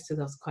answers to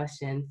those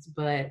questions,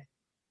 but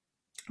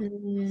I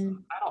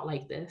don't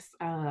like this.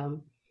 I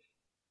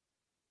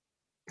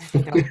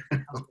think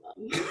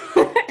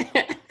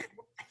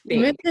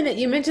think.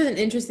 You mentioned an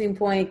interesting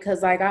point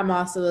because like I'm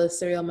also a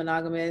serial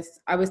monogamist.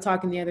 I was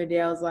talking the other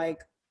day, I was like,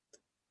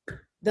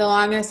 the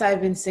longest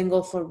I've been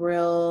single for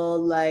real,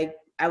 like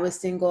I was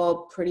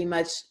single pretty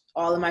much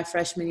all of my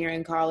freshman year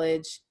in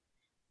college.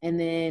 And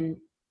then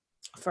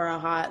for a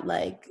hot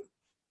like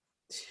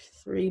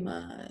 3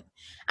 months.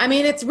 I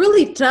mean, it's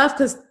really tough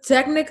because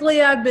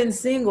technically I've been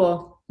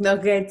single.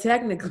 Okay,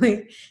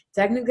 technically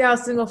I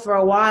was single for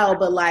a while,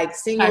 but like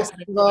single,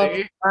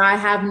 or I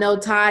have no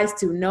ties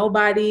to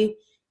nobody.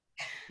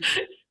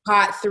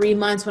 Hot 3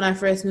 months when I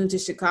first moved to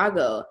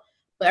Chicago.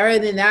 But other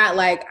than that,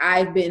 like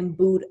I've been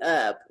booed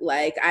up.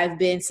 Like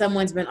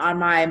someone's been on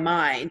my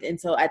mind. And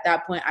so at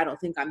that point, I don't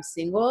think I'm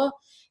single.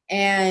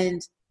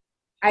 And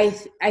I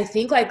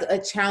think like a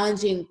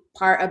challenging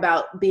part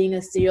about being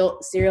a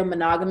serial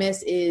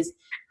monogamist is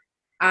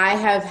I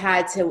have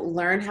had to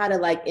learn how to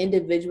like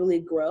individually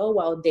grow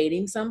while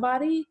dating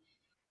somebody.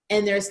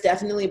 And there's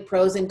definitely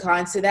pros and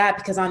cons to that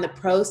because on the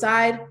pro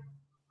side,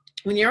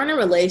 when you're in a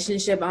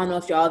relationship, I don't know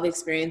if y'all have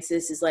experienced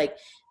this, is like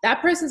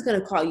that person's going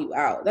to call you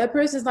out. That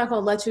person's not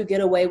going to let you get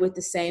away with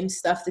the same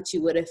stuff that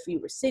you would if you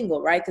were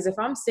single, right? Because if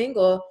I'm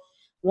single,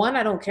 one,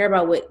 I don't care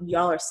about what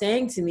y'all are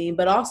saying to me,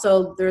 but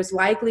also there's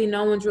likely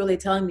no one's really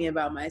telling me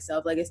about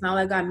myself. Like, it's not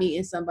like I'm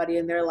meeting somebody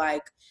and they're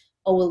like,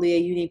 oh, well, Leah,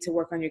 you need to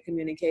work on your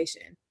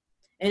communication.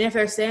 And if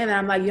they're saying that,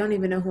 I'm like, you don't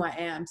even know who I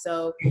am.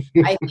 So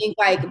I think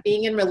like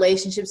being in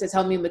relationships has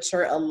helped me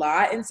mature a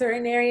lot in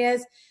certain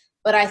areas.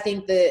 But I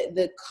think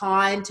the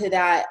con to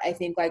that, I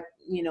think like,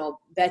 you know,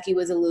 Becky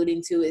was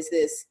alluding to is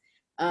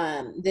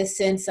this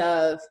sense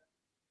of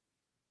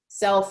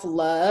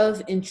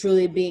self-love and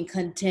truly being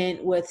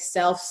content with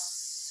self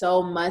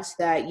so much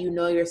that you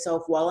know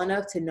yourself well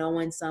enough to know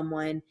when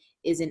someone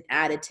is an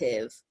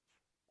additive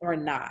or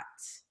not.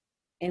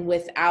 And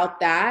without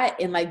that,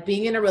 and like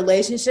being in a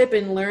relationship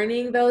and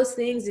learning those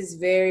things is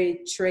very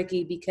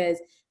tricky because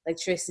like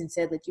Tristan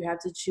said, like you have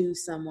to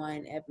choose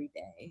someone every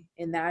day.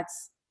 And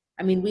that's,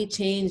 I mean, we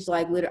change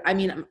like literally, I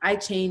mean, I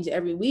change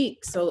every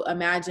week. So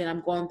imagine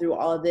I'm going through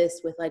all of this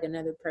with like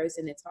another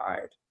person. It's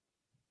hard.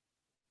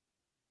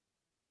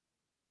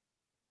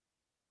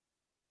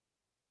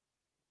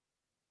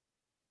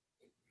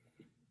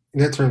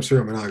 That term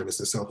serial monogamous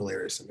is so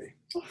hilarious to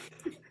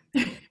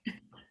me.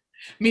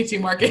 Me too,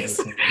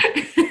 Marcus.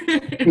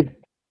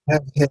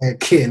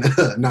 Can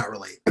not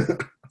relate.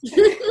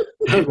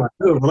 I was like,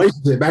 oh,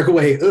 relationship, back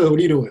away. Oh, what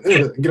are you doing?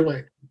 Get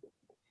away.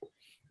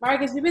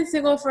 Marcus, you've been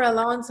single for a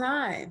long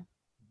time.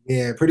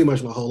 Yeah, pretty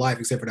much my whole life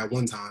except for that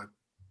one time.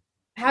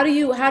 How do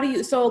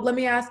you, so let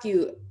me ask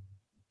you,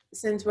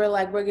 since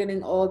we're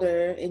getting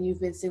older and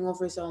you've been single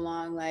for so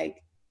long,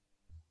 like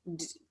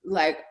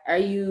are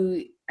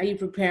you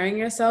preparing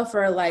yourself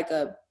for like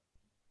a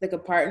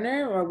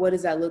partner, or what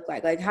does that look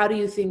like? Like, how do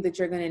you think that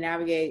you're going to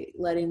navigate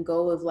letting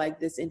go of like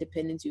this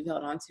independence you've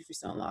held on to for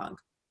so long?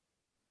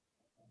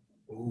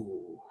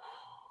 Ooh,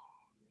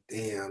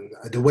 damn.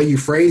 The way you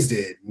phrased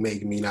it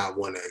made me not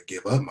want to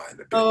give up my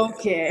independence.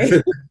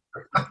 Okay.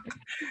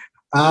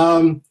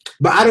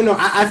 But I don't know.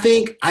 I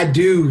think I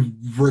do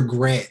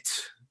regret.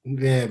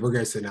 Yeah,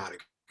 regret's not a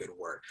good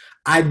word.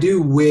 I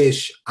do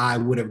wish I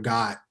would have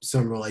got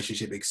some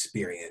relationship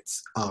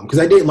experience because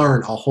I did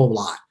learn a whole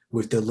lot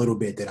with the little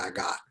bit that I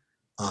got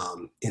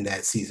in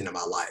that season of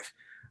my life.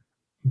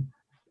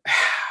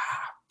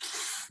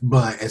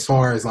 But as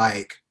far as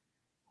like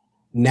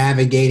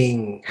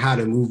navigating how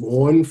to move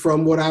on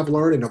from what I've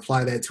learned and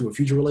apply that to a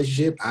future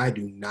relationship, I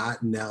do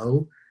not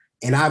know.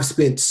 And I've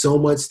spent so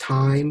much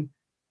time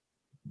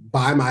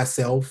by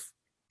myself,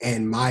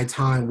 and my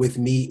time with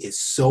me is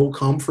so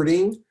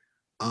comforting.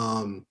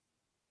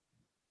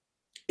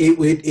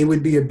 It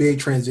would be a big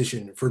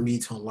transition for me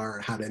to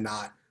learn how to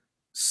not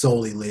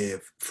solely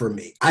live for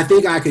me. I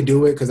think I could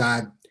do it because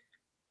I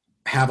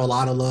have a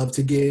lot of love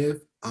to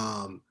give.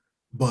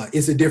 But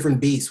it's a different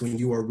beast when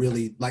you are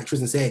really, like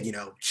Tristan said, you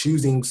know,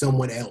 choosing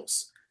someone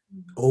else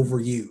over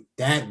you.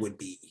 That would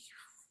be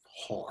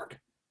hard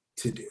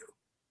to do.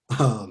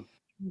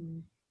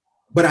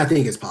 But I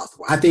think it's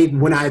possible. I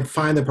think when I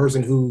find the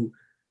person who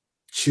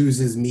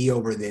chooses me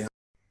over them.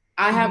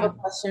 I have a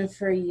question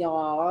for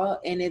y'all,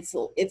 and it's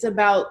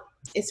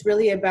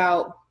really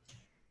about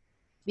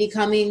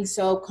becoming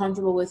so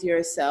comfortable with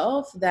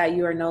yourself that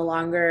you are no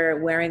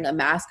longer wearing a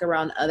mask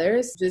around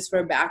others. Just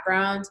for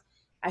background,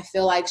 I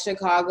feel like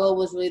Chicago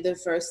was really the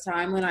first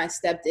time when I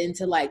stepped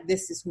into like,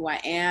 this is who I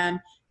am.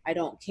 I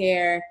don't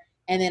care.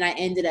 And then I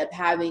ended up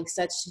having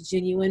such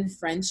genuine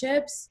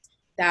friendships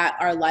that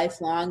are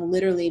lifelong,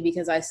 literally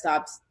because I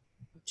stopped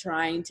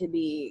trying to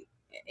be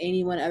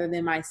anyone other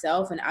than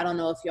myself. And I don't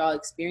know if y'all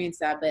experienced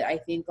that, but I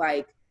think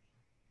like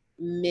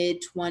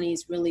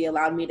mid-20s really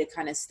allowed me to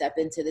kind of step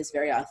into this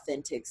very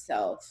authentic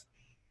self.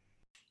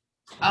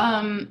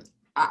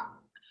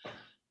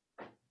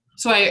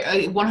 So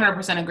I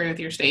 100% agree with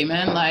your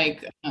statement.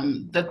 Like,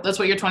 that's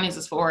what your 20s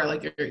is for.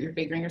 Like, you're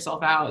figuring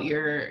yourself out.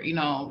 You're, you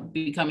know,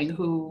 becoming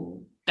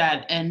who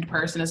that end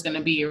person is going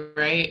to be,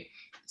 right?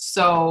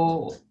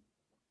 So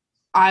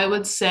I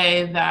would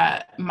say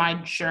that my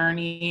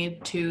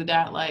journey to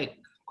that, like,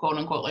 quote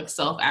unquote like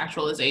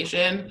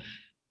self-actualization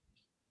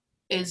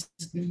is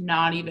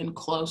not even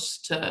close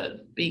to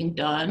being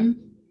done.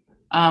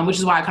 Which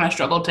is why I kind of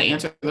struggled to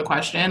answer the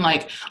question.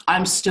 Like,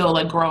 I'm still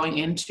like growing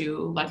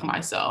into like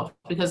myself,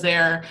 because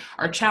there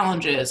are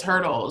challenges,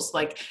 hurdles,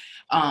 like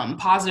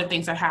positive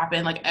things that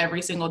happen like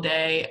every single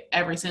day,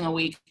 every single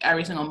week,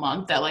 every single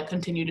month that like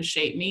continue to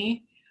shape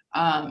me.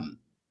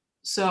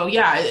 So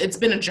yeah, it's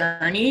been a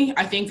journey.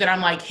 I think that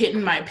I'm like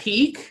hitting my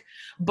peak,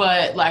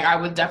 but like I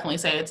would definitely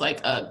say it's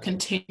like a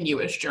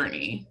continuous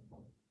journey.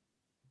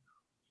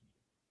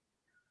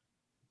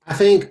 I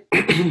think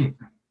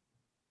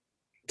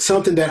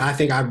something that I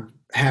think I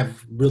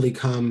have really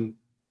come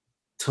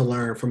to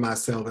learn for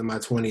myself in my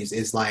 20s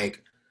is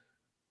like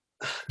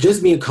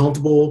just being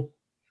comfortable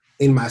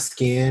in my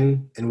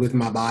skin and with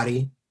my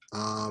body.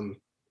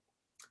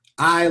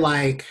 I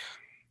like,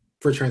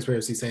 for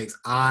transparency's sakes,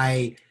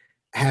 I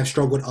have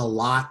struggled a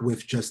lot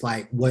with just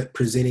like what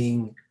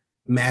presenting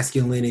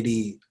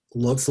masculinity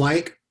looks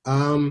like.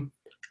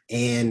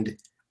 And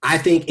I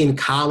think in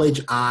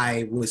college,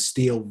 I was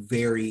still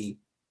very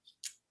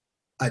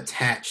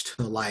attached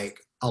to like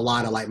a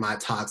lot of like my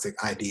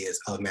toxic ideas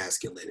of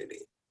masculinity,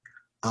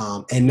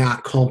 and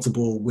not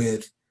comfortable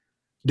with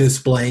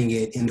displaying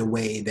it in the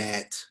way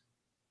that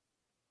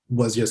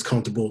was just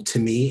comfortable to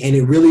me. And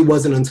it really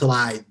wasn't until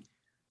I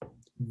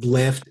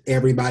left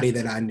everybody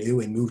that I knew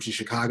and moved to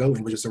Chicago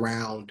and was just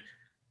around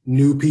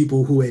new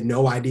people who had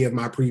no idea of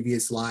my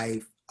previous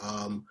life,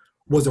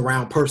 was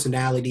around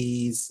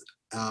personalities,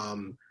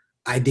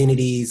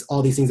 identities,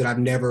 all these things that I've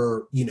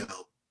never,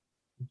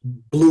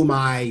 blew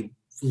my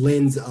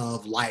lens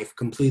of life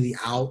completely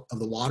out of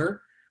the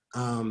water.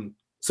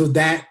 So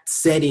that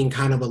setting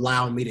kind of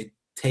allowed me to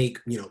take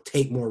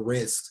more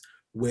risks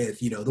with,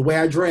 the way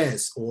I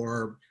dress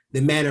or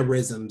the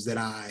mannerisms that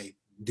I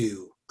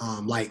do.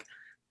 Like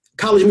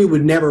college me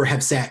would never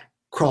have sat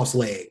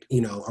cross-legged,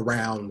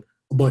 around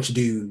a bunch of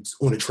dudes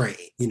on a train,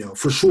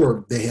 for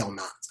sure the hell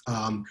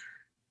not.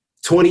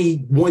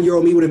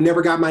 21-year-old me would have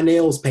never got my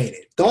nails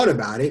painted. Thought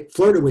about it,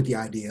 flirted with the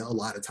idea a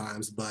lot of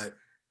times, but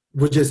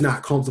was just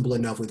not comfortable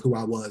enough with who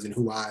I was and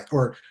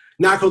or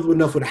not comfortable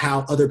enough with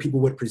how other people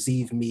would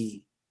perceive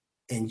me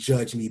and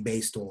judge me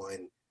based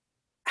on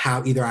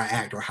how either I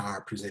act or how I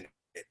present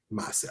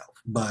myself.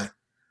 But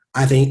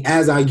I think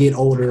as I get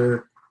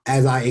older,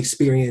 as I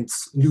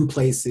experience new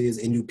places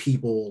and new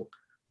people,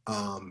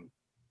 I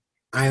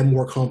am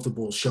more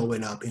comfortable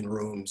showing up in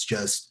rooms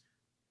just,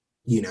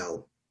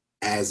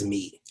 as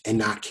me and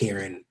not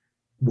caring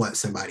what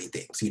somebody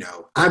thinks.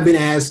 I've been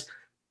asked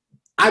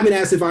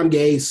if I'm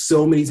gay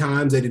so many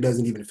times that it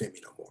doesn't even fit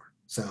me no more.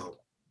 So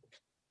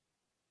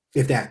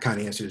if that kind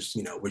of answers,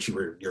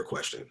 your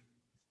question.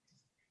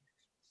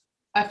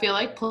 I feel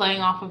like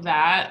playing off of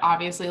that,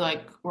 obviously,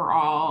 like we're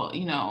all,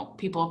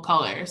 people of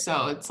color.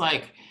 So it's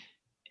like,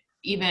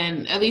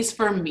 even at least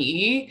for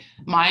me,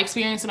 my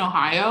experience in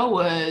Ohio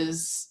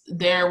was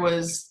there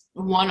was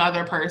one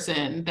other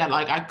person that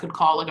like I could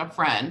call like a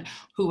friend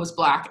who was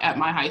Black at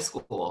my high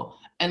school.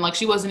 And like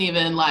she wasn't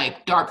even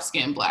like dark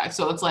skinned Black.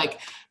 So it's like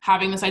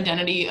having this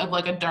identity of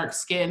like a dark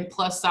skinned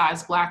plus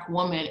size Black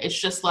woman. It's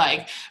just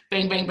like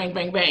bang, bang, bang,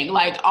 bang, bang,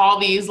 like all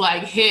these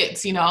like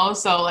hits,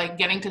 So like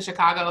getting to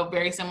Chicago,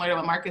 very similar to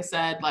what Marcus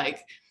said,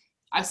 like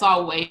I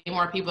saw way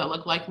more people that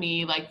look like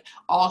me, like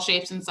all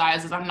shapes and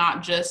sizes. I'm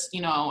not just,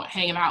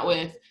 hanging out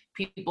with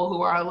people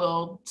who are a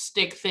little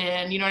stick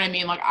thin. You know what I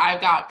mean? Like I've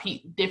got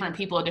different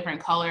people of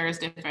different colors,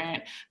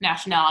 different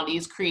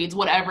nationalities, creeds,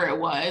 whatever it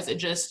was. It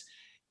just,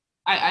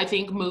 I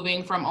think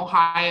moving from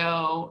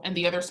Ohio and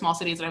the other small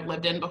cities that I've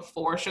lived in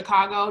before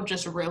Chicago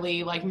just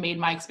really like made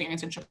my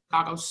experience in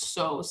Chicago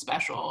so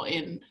special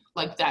in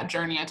like that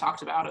journey I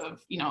talked about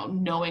of,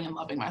 knowing and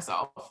loving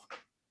myself.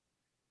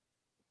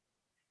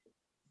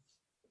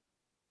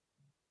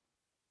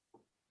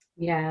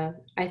 Yeah,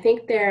 I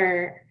think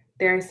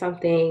there's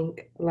something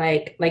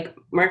like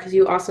Marcus,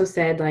 you also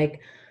said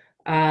like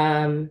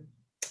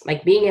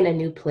being in a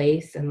new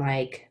place and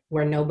like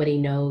where no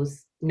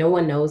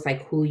one knows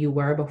like who you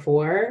were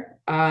before,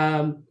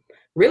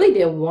 really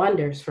did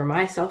wonders for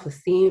my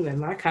self-esteem and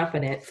my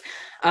confidence.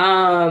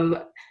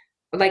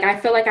 Like I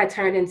feel like I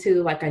turned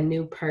into like a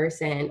new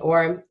person,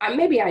 or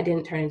maybe I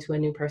didn't turn into a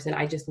new person.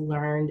 I just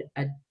learned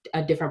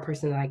a different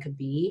person that I could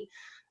be.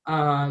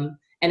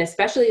 And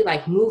especially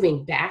like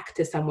moving back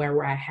to somewhere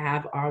where I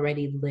have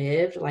already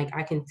lived, like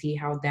I can see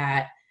how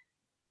that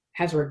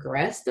has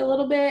regressed a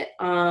little bit.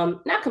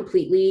 Not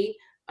completely,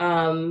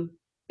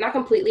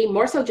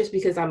 more so just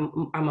because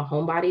I'm a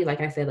homebody. Like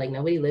I said, like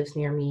nobody lives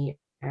near me.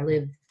 I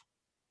live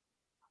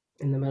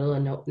in the middle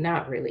of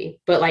not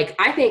really, but like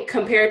I think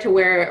compared to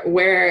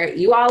where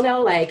you all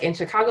know, like in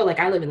Chicago,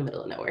 like I live in the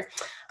middle of nowhere.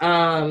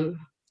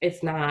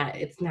 It's not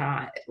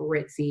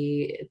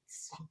ritzy.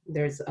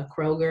 There's a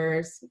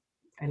Kroger's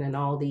and an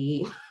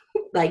Aldi.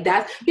 Like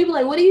that's people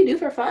like, what do you do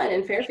for fun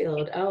in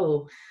Fairfield?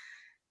 Oh,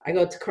 I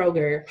go to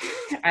Kroger.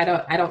 I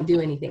don't do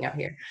anything out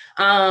here.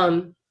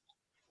 So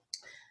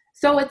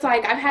it's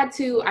like I've had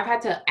to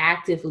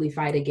actively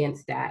fight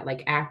against that,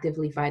 like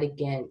actively fight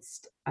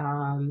against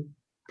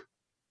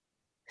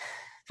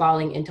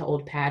falling into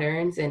old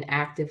patterns and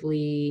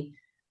actively,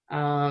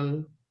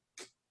 I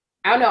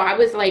don't know. I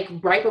was like,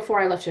 right before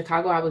I left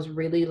Chicago, I was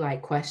really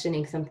like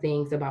questioning some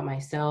things about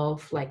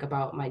myself, like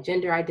about my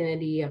gender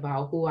identity,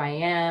 about who I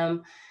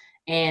am.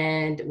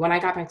 And when I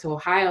got back to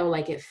Ohio,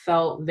 like it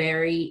felt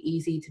very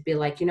easy to be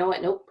like, you know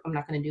what? Nope, I'm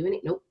not going to do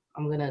any. Nope,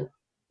 I'm gonna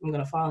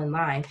fall in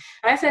line.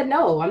 And I said,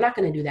 no, I'm not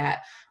going to do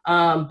that.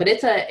 But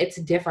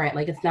it's different.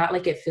 Like, it's not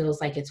like it feels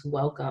like it's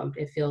welcomed.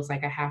 It feels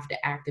like I have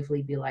to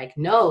actively be like,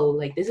 no,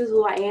 like this is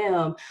who I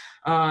am,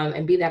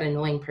 and be that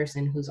annoying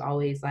person who's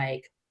always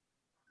like,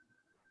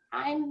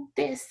 I'm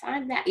this,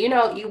 I'm that,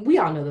 we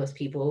all know those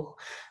people.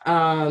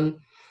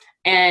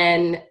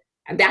 And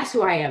that's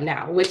who I am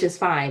now, which is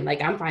fine.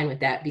 Like, I'm fine with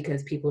that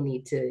because people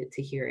need to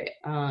hear it.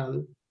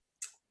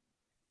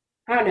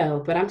 I don't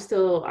know, but I'm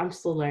still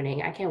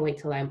learning. I can't wait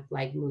till I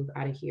like move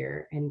out of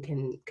here and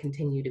can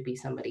continue to be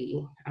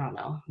somebody, I don't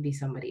know, be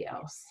somebody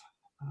else.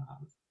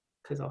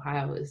 Because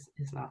Ohio is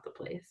not the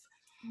place.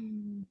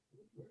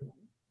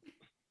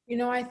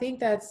 I think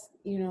that's,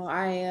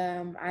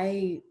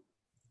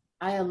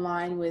 I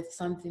align with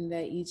something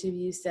that each of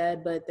you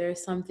said, but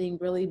there's something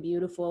really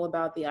beautiful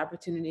about the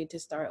opportunity to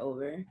start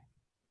over.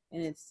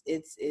 And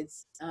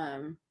it's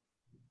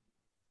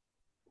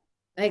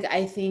like,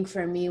 I think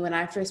for me, when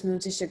I first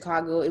moved to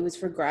Chicago, it was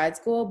for grad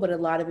school, but a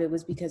lot of it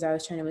was because I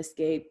was trying to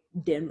escape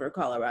Denver,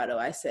 Colorado.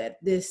 I said,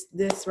 this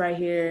right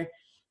here,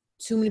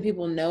 too many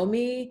people know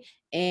me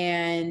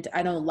and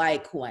I don't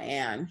like who I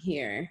am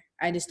here.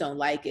 I just don't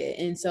like it.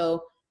 And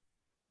so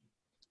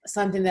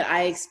something that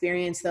I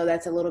experienced, though,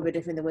 that's a little bit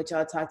different than what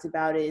y'all talked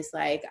about, is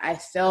like I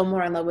fell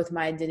more in love with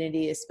my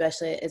identity,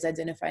 especially as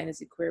identifying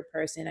as a queer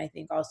person. I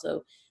think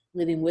also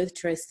living with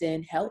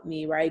Tristan helped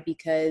me, right?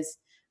 Because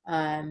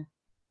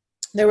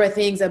there were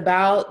things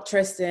about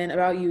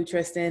you,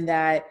 Tristan,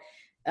 that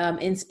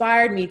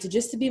inspired me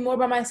to be more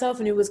by myself.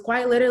 And it was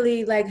quite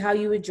literally like how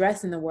you would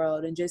dress in the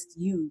world and just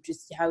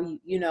how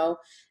you,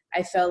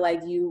 I felt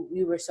like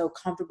you were so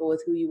comfortable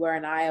with who you were,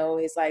 and I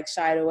always like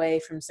shied away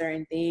from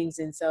certain things.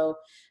 And so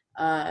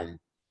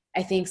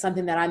I think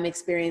something that I'm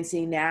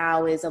experiencing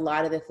now is a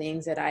lot of the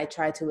things that I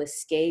tried to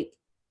escape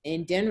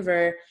in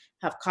Denver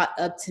have caught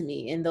up to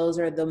me. And those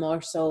are the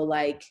more so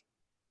like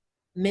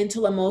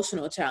mental,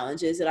 emotional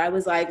challenges that I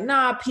was like,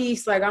 nah,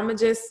 peace. Like, I'm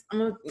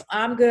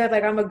good.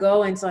 Like, I'm gonna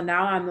go. And so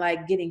now I'm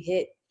like getting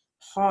hit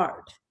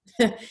hard,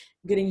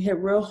 getting hit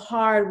real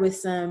hard with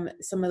some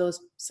of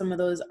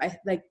those I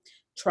like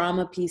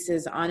trauma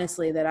pieces,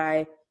 honestly, that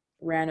I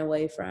ran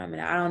away from.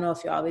 And I don't know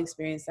if y'all have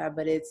experienced that,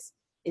 but it's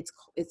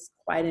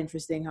quite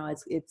interesting how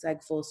it's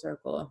like full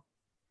circle.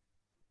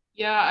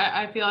 Yeah,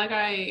 I feel like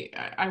I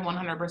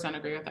 100%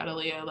 agree with that,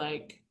 Aaliyah.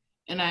 Like,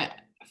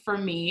 for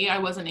me, I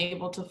wasn't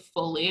able to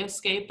fully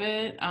escape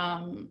it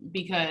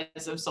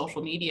because of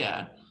social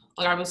media.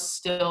 Like, I was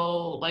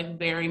still like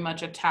very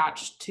much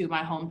attached to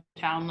my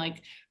hometown,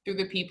 like through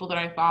the people that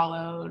I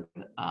followed,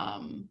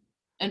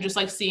 and just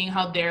like seeing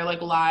how their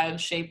like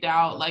lives shaped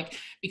out. Like,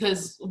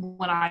 because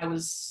when I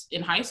was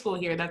in high school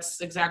here, that's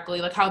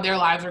exactly like how their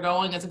lives are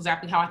going. That's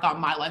exactly how I thought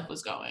my life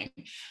was going.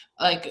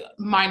 Like,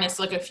 minus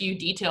like a few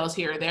details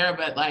here or there,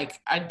 but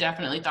like I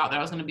definitely thought that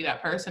I was going to be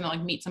that person and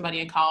like meet somebody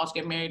in college,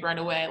 get married right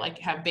away, like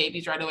have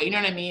babies right away. You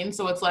know what I mean?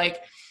 So it's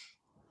like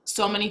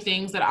so many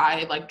things that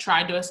I like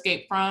tried to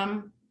escape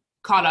from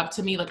caught up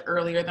to me like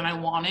earlier than I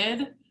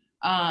wanted.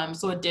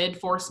 So it did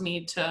force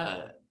me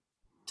to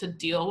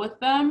deal with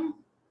them.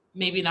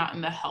 Maybe not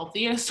in the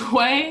healthiest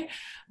way,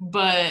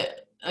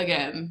 but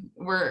again,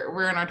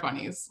 we're in our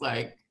 20s.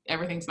 Like,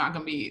 everything's not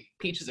going to be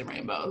peaches and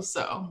rainbows.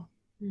 So,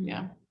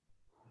 yeah.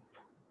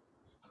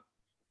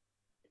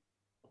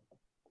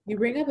 You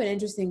bring up an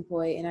interesting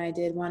point, and I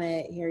did want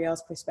to hear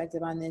y'all's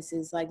perspective on this,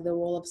 is like the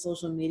role of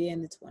social media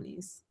in the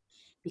 20s.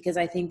 Because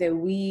I think that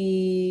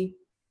we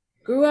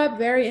grew up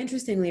very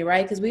interestingly,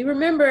 right? Because we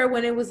remember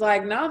when it was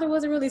like, no, there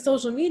wasn't really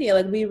social media.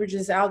 Like, we were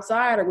just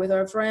outside or with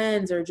our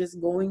friends or just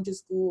going to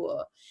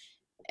school.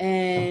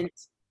 And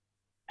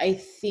I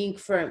think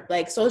for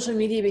like social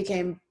media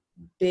became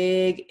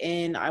big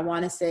in, I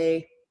want to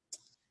say,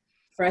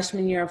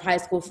 freshman year of high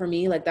school for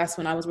me. Like, that's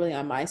when I was really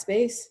on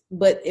MySpace,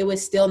 but it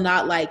was still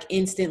not like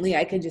instantly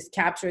I could just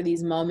capture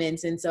these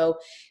moments. And so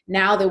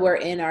now that we're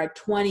in our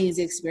 20s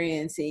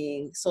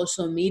experiencing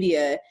social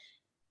media,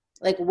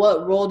 like,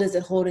 what role does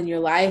it hold in your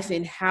life,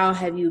 and how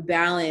have you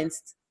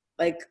balanced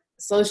like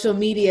social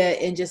media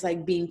and just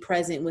like being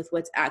present with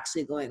what's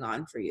actually going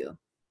on for you?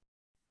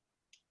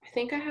 I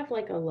think I have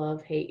like a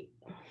love-hate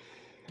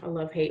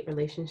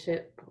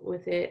relationship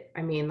with it.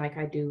 I mean, like,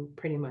 I do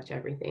pretty much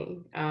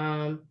everything.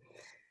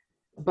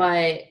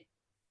 But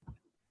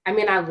I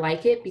mean, I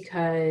like it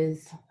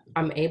because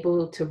I'm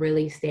able to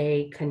really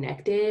stay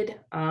connected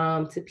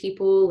to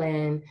people,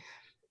 and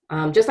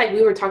just like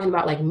we were talking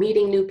about, like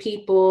meeting new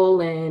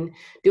people and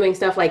doing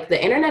stuff. Like,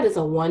 the internet is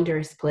a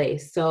wondrous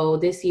place. So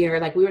this year,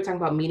 like we were talking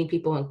about meeting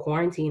people in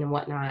quarantine and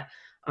whatnot.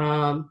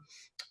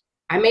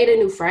 I made a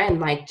new friend,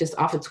 like just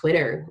off of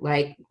Twitter,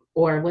 like,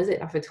 or was it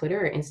off of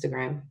Twitter or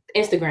Instagram?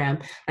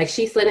 Instagram. Like,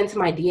 she slid into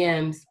my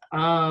DMs.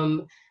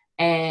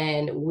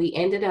 And we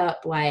ended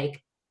up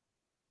like,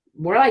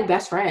 we're like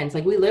best friends.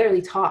 Like we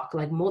literally talk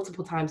like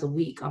multiple times a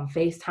week on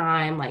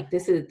FaceTime. Like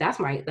that's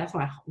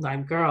my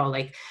girl.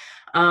 Like,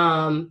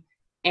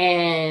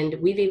 and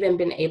we've even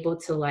been able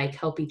to like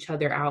help each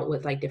other out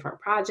with like different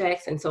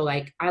projects. And so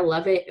like, I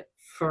love it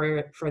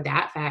for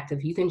that fact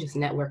of you can just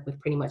network with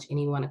pretty much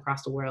anyone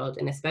across the world.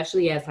 And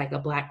especially as like a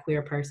Black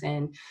queer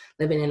person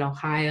living in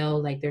Ohio,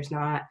 like there's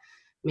not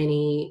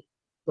many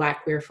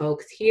Black queer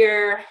folks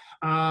here.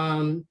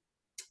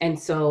 And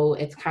so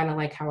it's kind of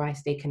like how I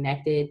stay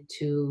connected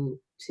to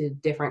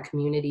different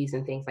communities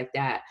and things like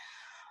that.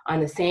 On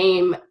the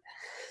same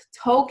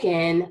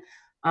token,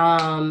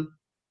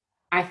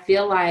 I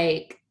feel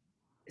like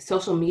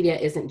social media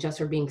isn't just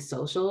for being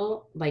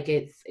social. Like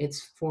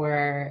it's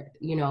for,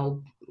 you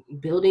know,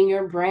 building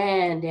your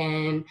brand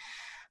and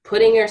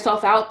putting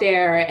yourself out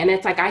there. And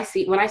it's like,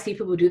 when I see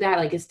people do that,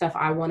 like it's stuff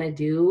I want to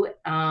do.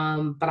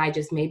 But I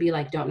just maybe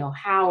like don't know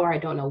how, or I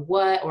don't know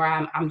what, or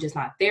I'm just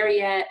not there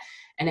yet.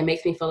 And it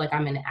makes me feel like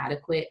I'm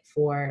inadequate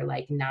for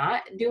like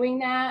not doing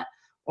that.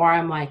 Or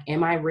I'm like,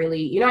 am I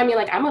really, you know what I mean?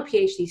 Like I'm a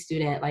PhD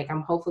student, like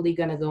I'm hopefully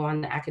going to go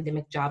on the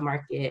academic job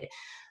market.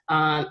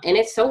 And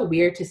it's so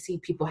weird to see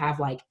people have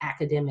like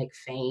academic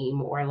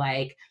fame or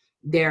like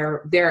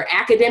they're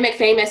academic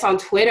famous on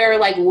Twitter.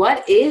 Like,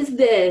 what is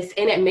this?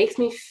 And it makes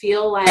me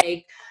feel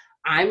like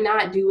I'm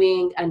not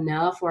doing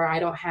enough, or I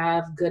don't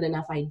have good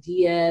enough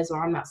ideas,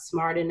 or I'm not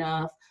smart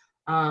enough.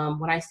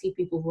 When I see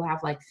people who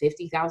have like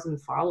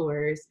 50,000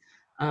 followers,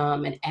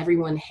 and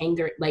everyone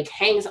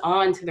hangs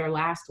on to their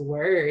last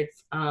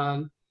words,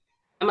 I'm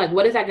like,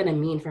 what is that going to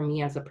mean for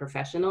me as a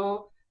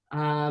professional?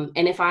 And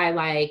if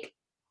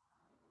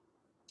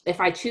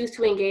I choose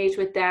to engage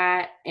with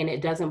that and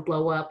it doesn't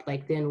blow up,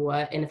 like, then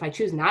what? And if I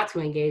choose not to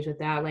engage with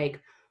that,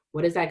 like,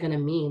 what is that going to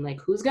mean? Like,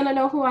 who's going to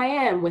know who I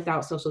am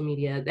without social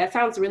media? That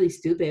sounds really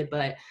stupid,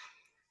 but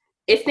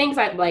it's things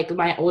like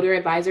my older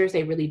advisors,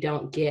 they really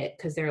don't get,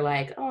 because they're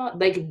like, oh,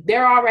 like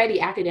they're already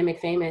academic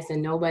famous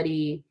and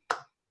nobody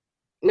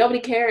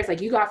cares. Like,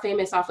 you got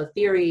famous off of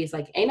theories.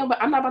 Like, I'm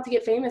not about to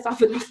get famous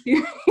off of this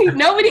theory.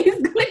 Nobody's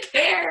going to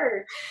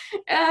care.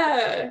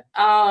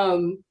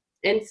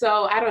 And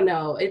so I don't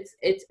know. It's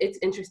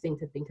interesting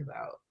to think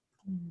about.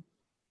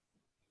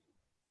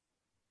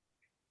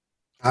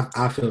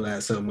 I feel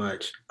that so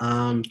much.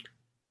 I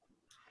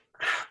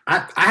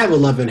have a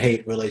love and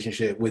hate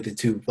relationship with it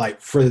too. Like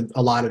for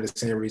a lot of the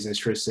same reasons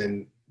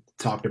Tristan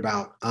talked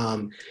about.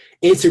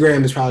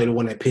 Instagram is probably the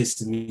one that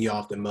pisses me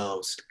off the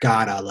most.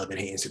 God, I love and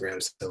hate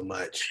Instagram so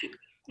much.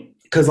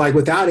 Because like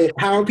without it,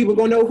 how are people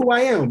gonna know who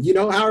I am? You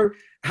know, how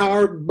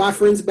are my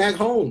friends back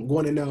home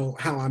going to know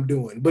how I'm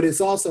doing? But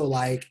it's also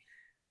like,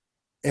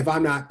 if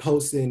I'm not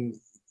posting,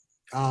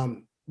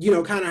 you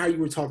know, kind of how you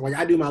were talking, like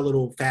I do my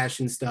little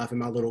fashion stuff and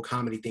my little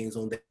comedy things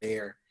on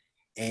there.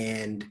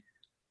 And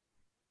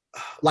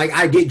like,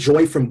 I get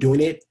joy from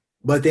doing it,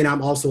 but then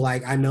I'm also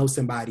like, I know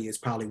somebody is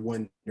probably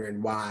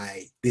wondering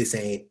why this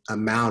ain't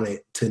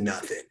amounted to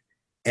nothing.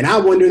 And I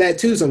wonder that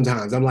too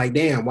sometimes. I'm like,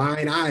 damn, why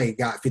ain't I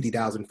got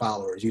 50,000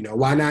 followers? You know,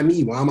 why not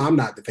me? Why I'm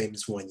not the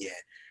famous one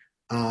yet?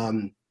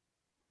 And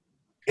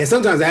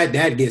sometimes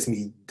that gets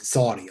me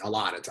salty a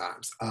lot of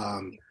times.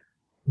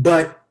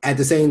 But at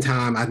the same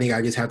time, I think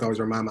I just have to always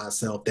remind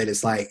myself that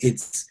it's like,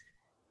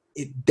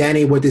 that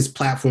ain't what this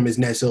platform is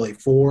necessarily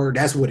for.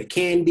 That's what it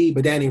can be,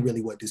 but that ain't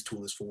really what this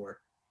tool is for.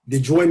 The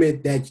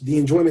enjoyment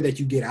that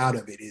you get out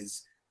of it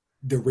is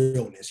the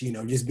realness, you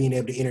know, just being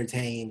able to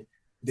entertain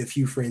the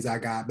few friends I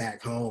got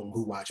back home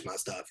who watch my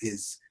stuff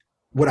is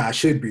what I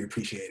should be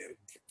appreciated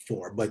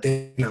for. But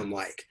then I'm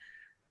like,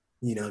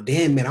 you know,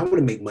 damn, man, I want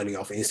to make money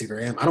off of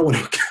Instagram. I don't want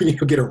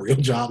to get a real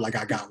job like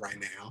I got right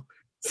now.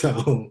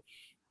 So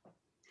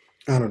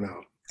I don't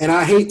know. And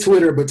I hate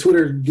Twitter, but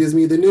Twitter gives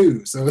me the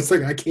news. So it's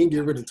like, I can't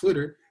get rid of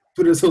Twitter.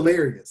 Twitter's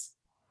hilarious.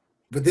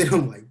 But then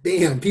I'm like,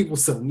 damn, people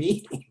so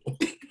mean.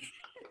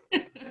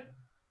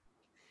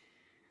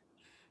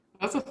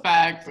 That's a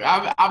fact.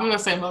 I'm in the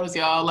same boat as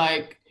y'all.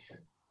 Like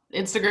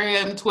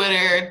Instagram,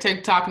 Twitter,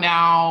 TikTok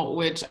now,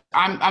 which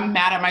I'm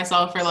mad at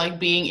myself for like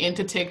being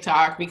into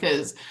TikTok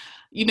because,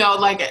 you know,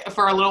 like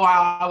for a little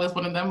while I was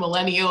one of them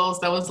millennials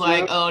that was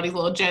like, oh, these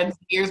little Gen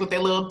Zers with their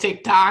little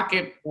TikTok,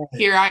 and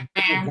here I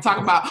am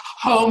talking about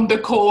home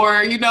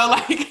decor, you know,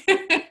 like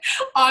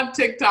on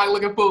TikTok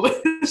looking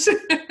foolish.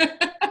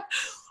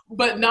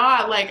 But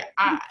not like,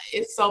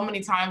 it's so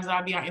many times that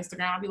I'd be on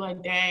Instagram, I'd be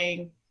like,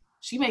 dang,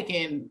 she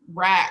making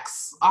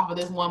racks off of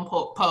this one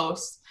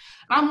post.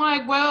 And I'm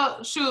like,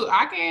 well, shoot,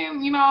 I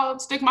can, you know,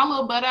 stick my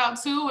little butt out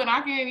too, and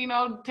I can, you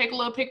know, take a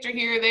little picture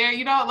here or there,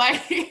 you know,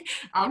 like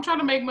I'm trying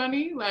to make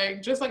money,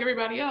 like just like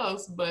everybody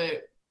else.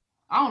 But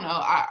I don't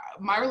know.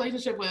 My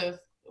relationship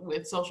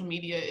with social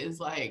media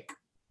is like,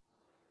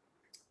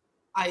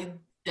 I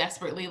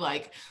desperately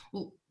like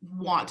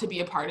want to be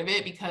a part of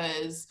it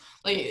because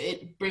like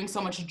it brings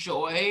so much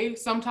joy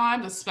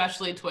sometimes,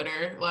 especially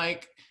Twitter.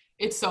 Like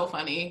it's so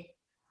funny.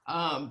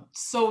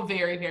 So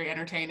very, very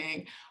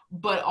entertaining,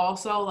 but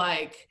also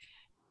like,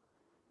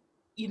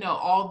 you know,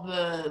 all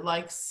the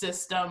like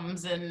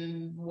systems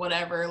and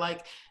whatever,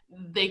 like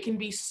they can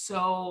be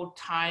so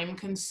time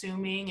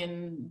consuming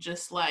and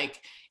just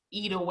like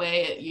eat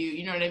away at you.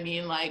 You know what I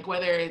mean? Like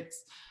whether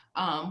it's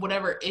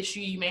whatever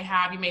issue you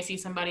may see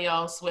somebody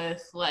else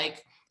with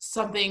like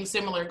something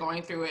similar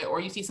going through it, or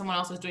you see someone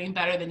else is doing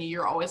better than you.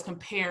 You're always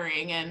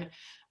comparing. And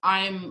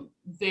I'm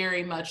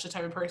very much the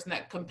type of person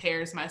that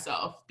compares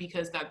myself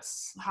because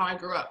that's how I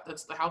grew up.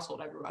 That's the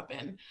household I grew up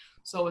in.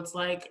 So it's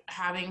like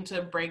having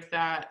to break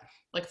that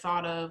like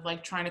thought of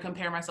like trying to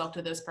compare myself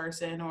to this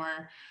person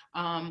or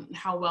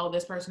how well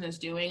this person is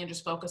doing and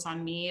just focus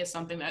on me is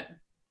something that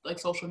like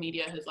social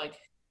media has like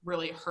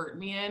really hurt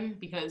me in,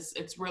 because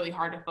it's really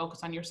hard to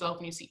focus on yourself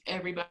when you see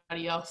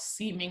everybody else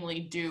seemingly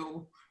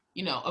do,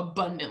 you know,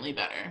 abundantly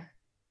better.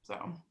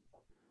 So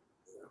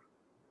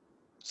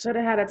should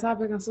have had a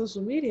topic on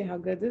social media. How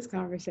good this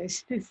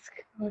conversation is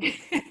going.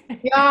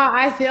 Yeah,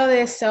 I feel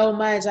this so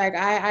much. Like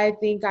I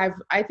think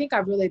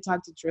I've really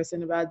talked to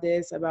Tristan about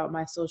this, about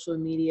my social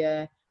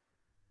media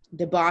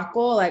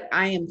debacle. Like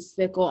I am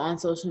fickle on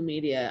social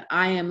media.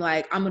 I am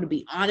like, I'm gonna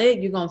be on it.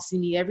 You're gonna see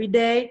me every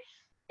day,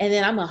 and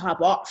then I'm gonna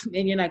hop off,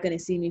 and you're not gonna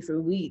see me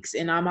for weeks.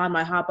 And I'm on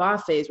my hop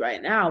off phase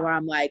right now, where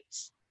I'm like,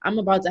 I'm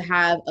about to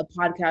have a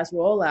podcast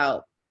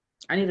rollout.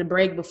 I need a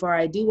break before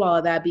I do all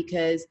of that,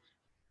 because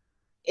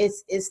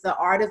it's the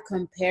art of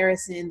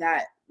comparison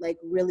that like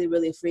really,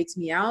 really freaks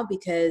me out.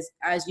 Because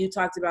as you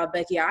talked about,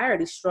 Becky, I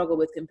already struggle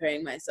with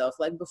comparing myself.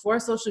 Like before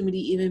social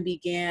media even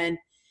began,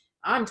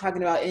 I'm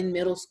talking about in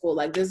middle school,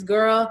 like this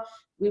girl,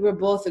 we were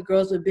both the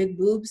girls with big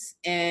boobs,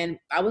 and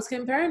I was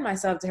comparing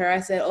myself to her. I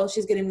said, oh,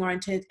 she's getting more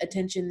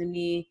attention than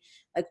me.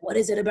 Like, what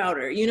is it about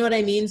her? You know what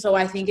I mean? So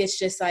I think it's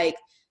just like,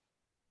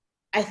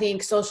 I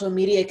think social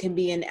media can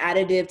be an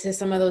additive to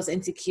some of those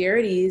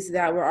insecurities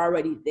that were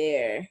already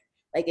there.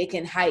 Like it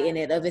can heighten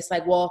it. Of it's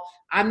like, well,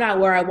 I'm not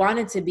where I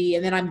wanted to be,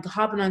 and then I'm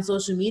hopping on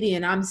social media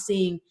and I'm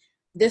seeing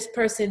this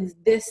person,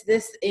 this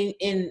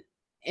in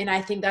and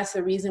I think that's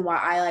the reason why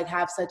I like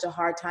have such a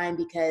hard time,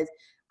 because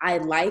I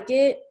like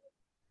it,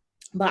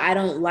 but I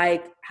don't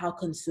like how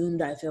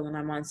consumed I feel when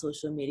I'm on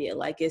social media.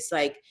 Like it's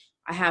like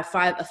I have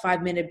a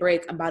 5-minute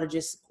break. I'm about to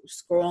just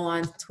scroll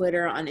on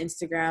Twitter, on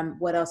Instagram.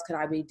 What else could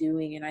I be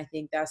doing? And I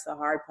think that's the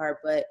hard part.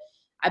 But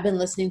I've been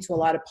listening to a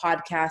lot of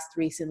podcasts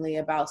recently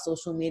about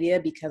social media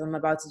because I'm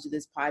about to do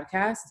this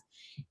podcast.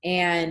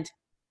 And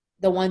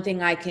the one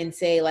thing I can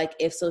say, like,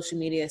 if social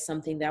media is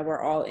something that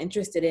we're all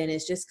interested in,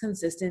 is just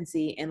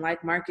consistency. And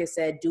like Marcus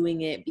said,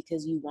 doing it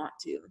because you want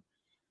to.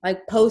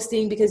 Like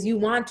posting because you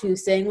want to,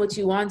 saying what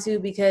you want to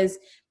because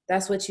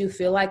that's what you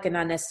feel like, and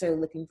not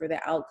necessarily looking for the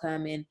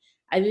outcome. And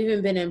I've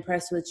even been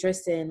impressed with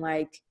Tristan.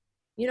 Like,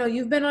 you know,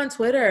 you've been on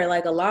Twitter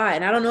like a lot,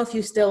 and I don't know if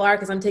you still are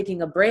because I'm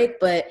taking a break,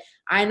 but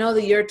I know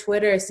that your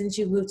Twitter, since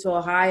you moved to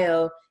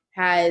Ohio,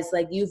 has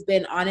like, you've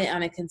been on it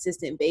on a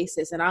consistent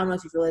basis. And I don't know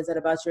if you realize that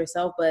about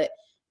yourself, but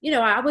you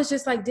know, I was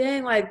just like,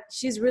 dang, like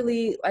she's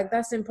really like,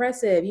 that's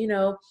impressive, you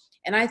know.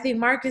 And I think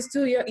Marcus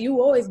too,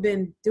 you always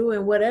been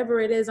doing whatever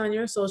it is on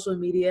your social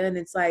media. And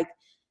it's like,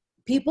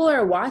 people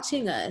are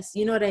watching us,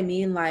 you know what I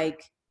mean?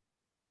 Like,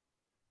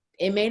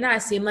 it may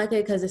not seem like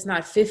it because it's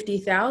not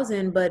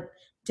 50,000, but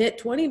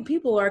 20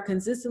 people are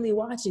consistently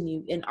watching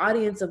you. An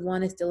audience of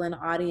one is still an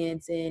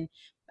audience. And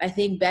I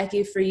think,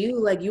 Becky, for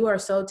you, like, you are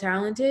so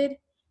talented.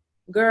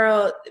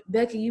 Girl,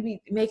 Becky, you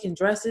be making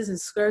dresses and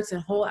skirts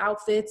and whole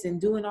outfits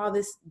and doing all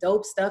this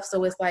dope stuff.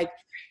 So it's like,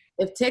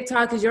 if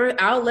TikTok is your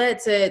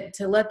outlet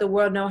to let the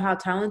world know how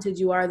talented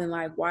you are, then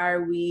like, why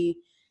are we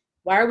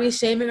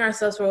shaming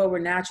ourselves for what we're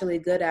naturally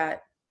good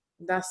at?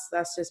 That's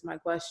just my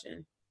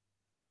question.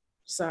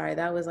 Sorry,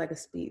 that was like a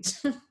speech.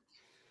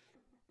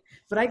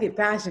 But I get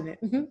passionate.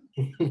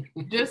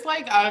 Just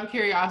like out of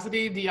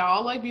curiosity, do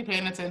y'all like be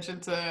paying attention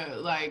to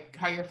like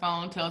how your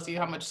phone tells you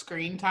how much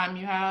screen time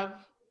you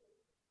have,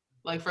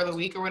 like for the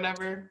week or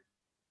whatever?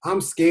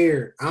 I'm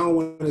scared. I don't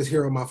want to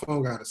hear what my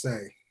phone got to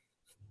say.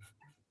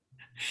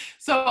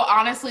 So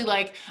honestly,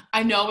 like,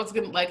 I know it's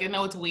gonna, like, I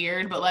know it's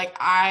weird, but like,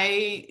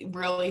 I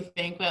really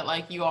think that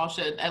like you all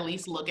should at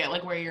least look at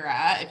like where you're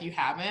at if you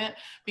haven't,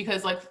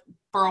 because like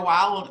for a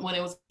while when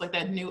it was like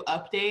that new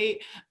update,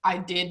 I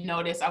did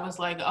notice, I was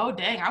like, oh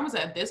dang, I was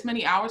at this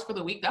many hours for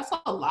the week. That's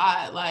a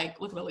lot. Like,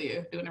 look at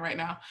Leah doing it right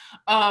now.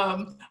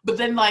 But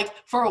then like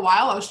for a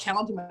while I was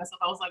challenging myself.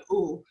 I was like,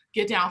 ooh,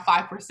 get down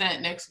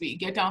 5% next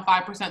week, get down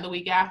 5% the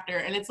week after.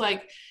 And it's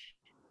like,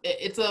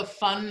 it's a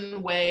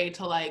fun way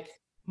to like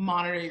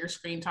monitor your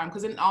screen time,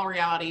 because in all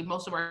reality,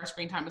 most of our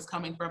screen time is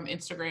coming from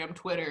Instagram,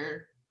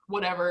 Twitter,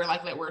 whatever,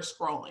 like that we're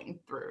scrolling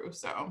through.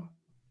 So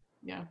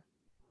yeah.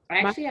 I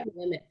actually have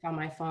limits on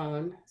my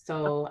phone,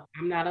 so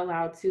I'm not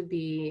allowed to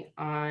be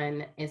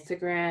on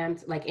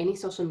Instagram, like any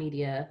social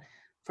media,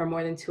 for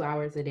more than 2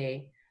 hours a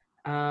day.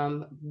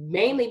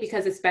 Mainly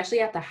because,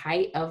 especially at the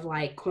height of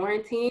like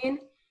quarantine,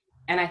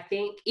 and I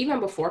think even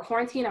before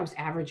quarantine, I was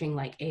averaging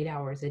like 8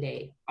 hours a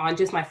day on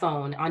just my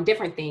phone, on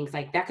different things.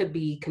 Like that could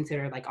be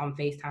considered like on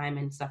FaceTime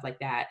and stuff like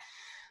that.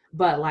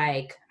 But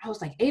like, I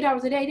was like, 8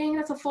 hours a day, dang,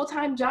 that's a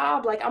full-time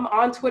job. Like I'm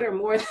on Twitter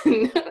more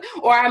than,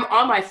 or I'm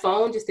on my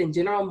phone just in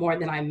general more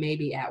than I may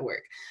be at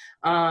work.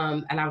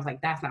 And I was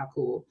like, that's not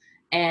cool.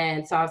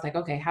 And so I was like,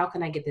 okay, how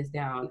can I get this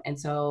down? And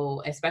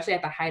so, especially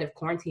at the height of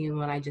quarantine,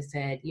 when I just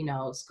said,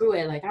 screw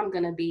it, like I'm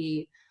going to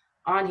be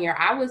on here,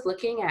 I was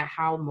looking at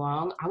how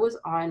long I was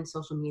on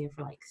social media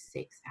for like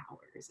 6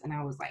 hours. And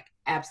I was like,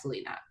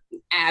 absolutely not.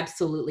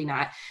 Absolutely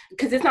not.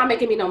 Because it's not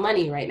making me no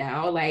money right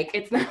now. Like,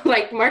 it's not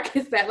like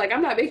Marcus said, like,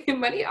 I'm not making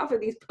money off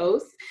of these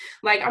posts.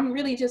 Like, I'm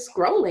really just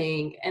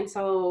scrolling. And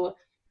so,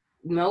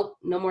 nope,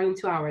 no more than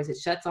 2 hours. It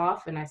shuts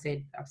off. And I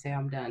say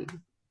I'm done.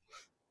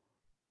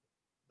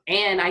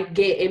 And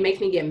it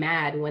makes me get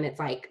mad when it's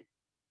like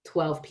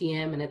 12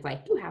 p.m. and it's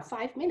like, you have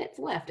 5 minutes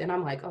left. And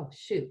I'm like, oh,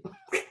 shoot.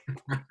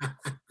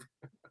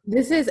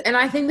 And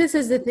I think this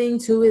is the thing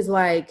too, is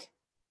like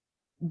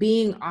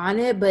being on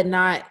it, but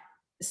not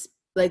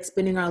like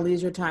spending our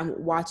leisure time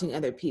watching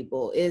other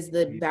people is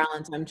the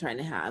balance I'm trying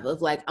to have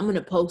of like, I'm going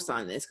to post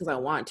on this because I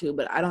want to,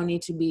 but I don't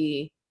need to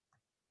be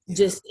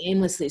just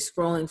aimlessly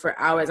scrolling for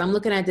hours. I'm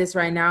looking at this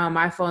right now and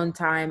my phone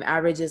time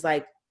average is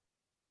like,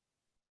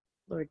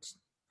 Lord,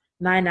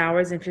 9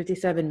 hours and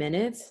 57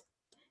 minutes.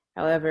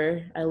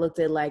 However, I looked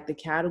at like the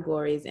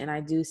categories and I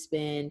do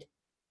spend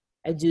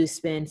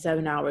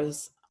 7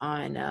 hours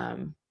on,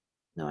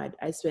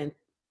 I spend,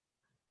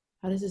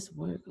 how does this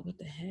work? What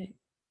the heck?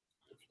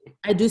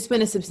 I do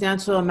spend a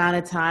substantial amount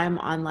of time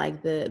on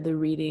like the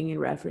reading and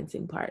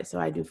referencing part. So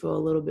I do feel a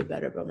little bit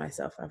better about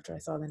myself after I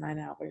saw the 9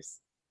 hours.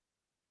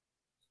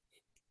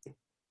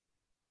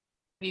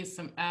 Need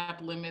some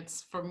app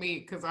limits for me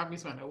because I've been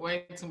spending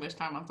way too much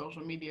time on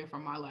social media for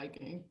my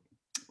liking.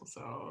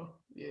 So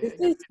yeah, this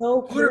is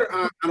so cool.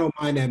 I don't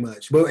mind that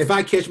much, but if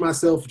I catch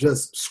myself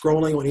just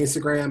scrolling on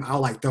Instagram,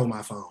 I'll like throw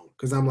my phone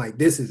because I'm like,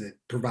 this isn't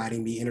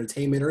providing me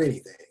entertainment or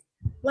anything.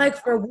 Like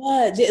for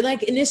what?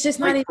 Like, and it's just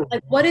not even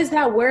like, what is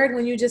that word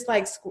when you just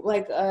like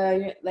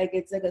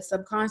it's like a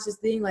subconscious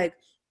thing, like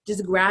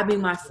just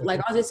grabbing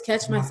like I'll just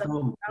catch myself.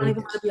 I don't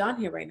even want to be on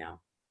here right now.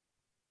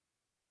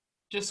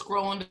 Just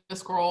scrolling to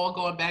scroll,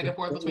 going back and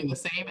forth between the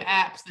same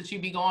apps that you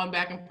be going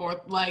back and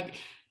forth. Like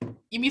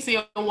you be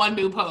seeing one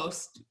new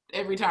post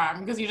every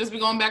time because you just be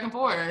going back and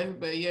forth.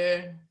 But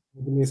yeah.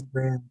 Open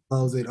Instagram,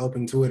 close it,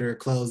 open Twitter,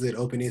 close it,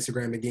 open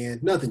Instagram again.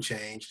 Nothing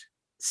changed.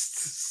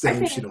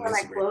 Same shit on Instagram.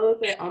 I close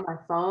it on my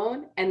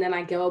phone and then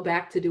I go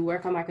back to do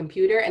work on my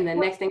computer and then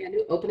next thing I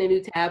do, open a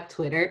new tab,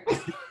 Twitter.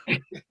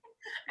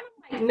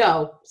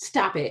 No,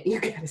 stop it. You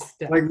gotta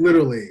stop. Like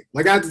literally.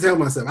 Like I have to tell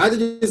myself. I have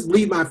to just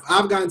leave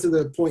I've gotten to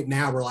the point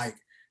now where like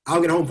I'll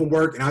get home from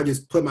work and I'll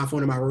just put my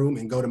phone in my room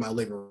and go to my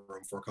living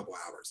room for a couple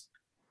hours.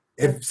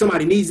 If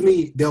somebody needs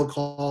me, they'll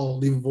call,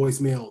 leave a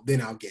voicemail,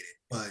 then I'll get it.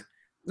 But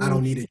I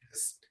don't need it.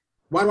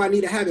 Why do I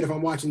need to have it if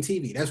I'm watching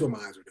TV? That's what my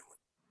eyes are doing.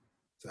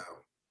 So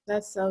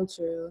that's so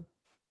true.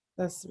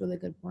 That's a really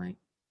good point.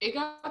 It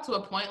got to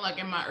a point like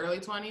in my early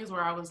 20s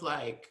where I was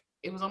like,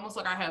 it was almost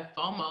like I had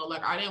FOMO.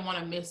 Like I didn't want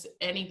to miss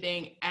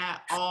anything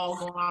at all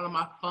going on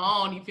my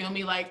phone. You feel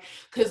me? Like,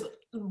 cause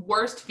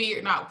worst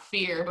thing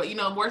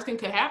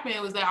could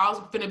happen was that I was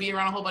going to be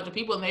around a whole bunch of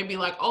people and they'd be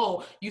like,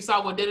 oh, you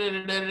saw what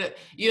and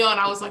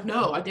I was like,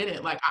 no, I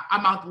didn't. Like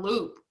I'm out the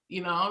loop,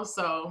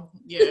 So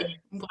yeah,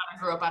 I'm glad I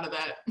grew up out of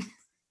that.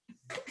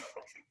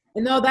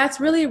 No, that's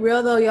really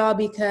real though, y'all,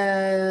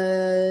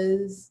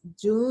 because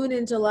June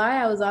and July,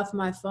 I was off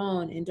my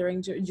phone. And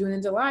during June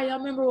and July, y'all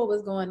remember what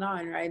was going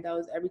on, right? That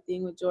was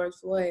everything with George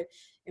Floyd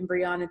and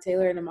Breonna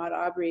Taylor and Ahmaud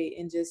Arbery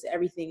and just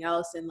everything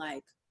else. And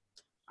like,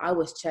 I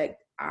was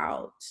checked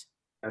out.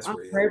 That's on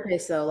real.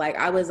 Purpose. So like,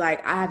 I was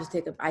like, I have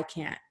to I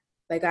can't.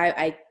 Like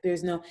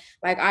there's no,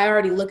 like, I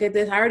already look at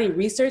this. I already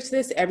researched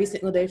this every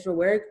single day for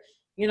work.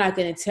 You're not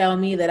going to tell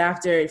me that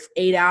after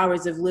 8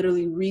 hours of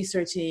literally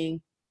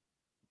researching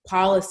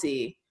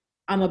policy,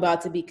 I'm about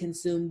to be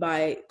consumed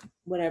by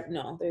whatever.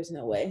 No, there's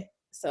no way.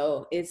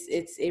 So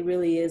it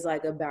really is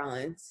like a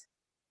balance.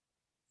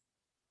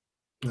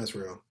 That's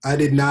real. I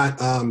did not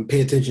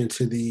pay attention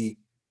to the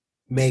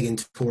Megan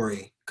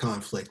Tory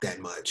conflict that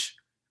much.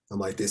 I'm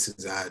like,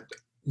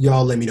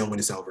 y'all let me know when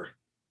it's over.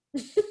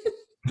 I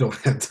don't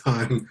have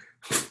time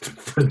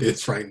for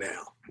this right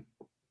now.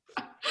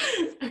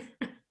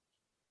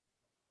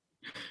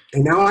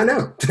 And now I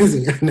know.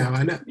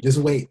 Just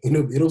wait.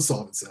 It'll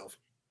solve itself.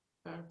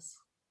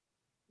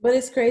 But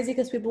it's crazy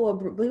because people will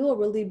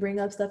really bring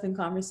up stuff in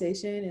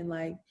conversation, and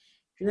like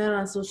if you're not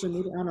on social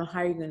media, I don't know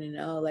how you're gonna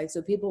know. Like,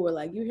 so people were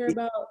like, "You hear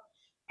about?"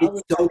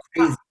 It's so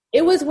crazy.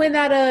 It was when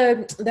that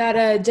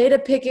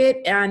Jada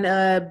Pickett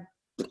and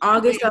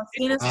August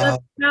Alsina stuff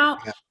came out.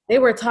 Yeah. They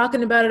were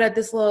talking about it at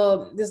this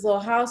little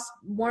house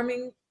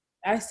warming.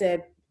 I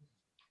said,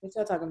 "What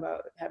y'all talking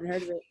about? Haven't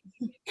heard of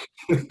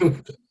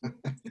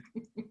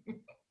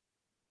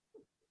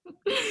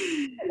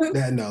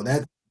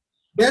it."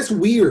 That's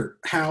weird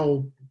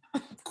how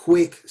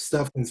quick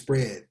stuff can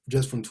spread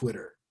just from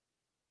Twitter.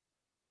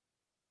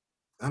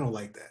 I don't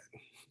like that.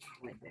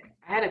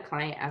 I had a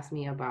client ask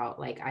me about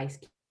like Ice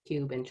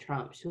Cube and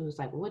Trump. She was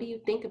like, what do you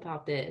think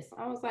about this?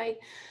 I was like,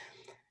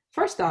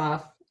 first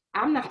off,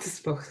 I'm not the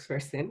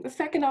spokesperson.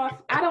 Second off,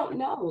 I don't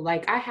know.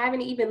 Like, I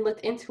haven't even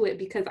looked into it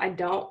because I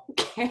don't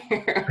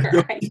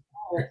care.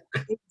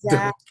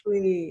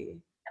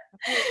 Exactly.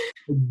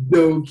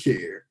 Don't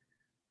care.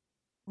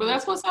 But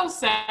that's what's so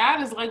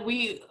sad is like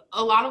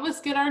a lot of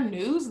us get our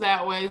news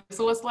that way.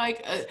 So it's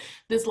like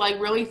this like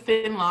really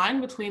thin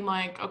line between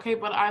like, okay,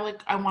 but I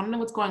want to know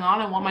what's going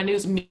on. I want my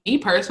news. Me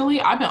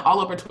personally, I've been all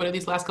over Twitter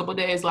these last couple of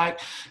days.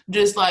 Like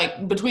just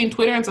like between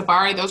Twitter and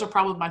Safari, those are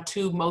probably my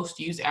two most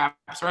used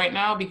apps right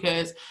now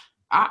because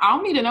I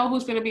don't need to know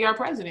who's going to be our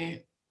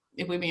president,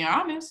 if we be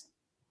honest.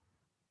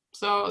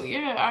 So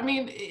yeah, I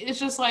mean, it's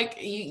just like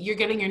you're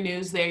getting your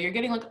news there. You're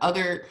getting like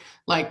other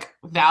like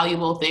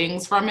valuable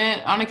things from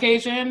it on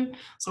occasion.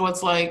 So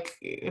it's like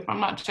if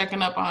I'm not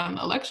checking up on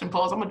election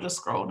polls, I'm gonna just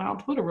scroll down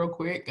Twitter real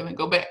quick and then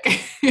go back.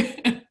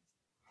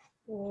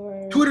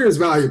 Twitter is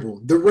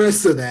valuable. The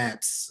rest of the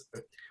apps,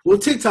 well,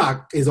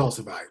 TikTok is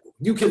also valuable.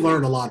 You can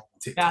learn a lot on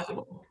TikTok.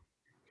 Valuable.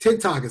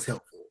 TikTok is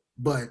helpful,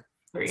 but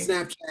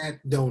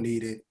Snapchat, don't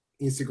need it.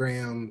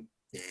 Instagram,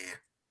 yeah.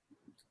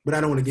 But I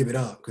don't want to give it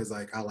up because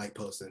like I like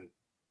posting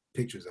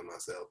pictures of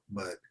myself.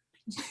 But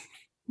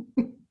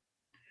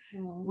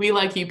we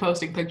like you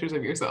posting pictures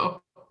of yourself.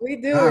 We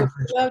do.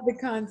 We love the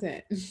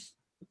content.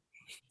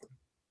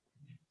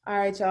 All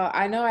right, y'all.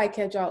 I know I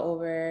kept y'all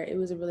over. It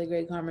was a really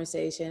great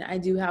conversation. I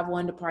do have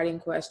one departing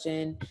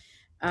question.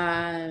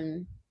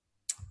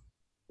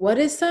 What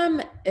is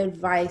some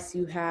advice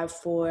you have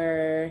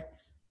for,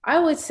 I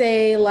would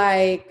say,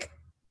 like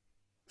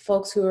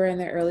folks who are in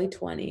their early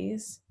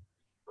 20s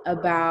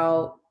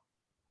about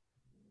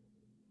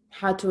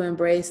how to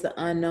embrace the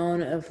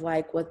unknown of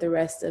like what the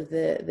rest of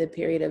the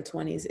period of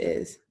 20s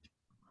is?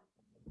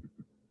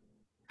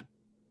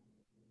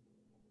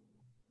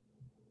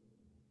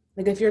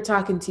 Like if you're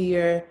talking to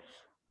your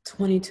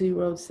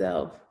 22-year-old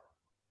self,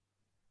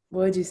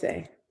 what would you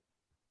say?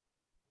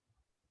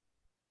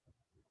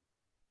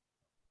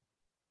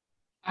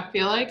 I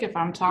feel like if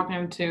I'm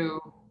talking to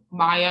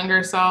my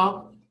younger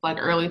self, like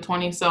early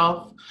 20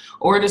 self,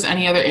 or just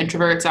any other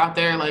introverts out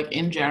there, like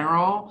in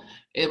general,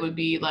 it would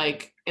be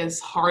like as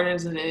hard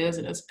as it is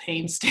and as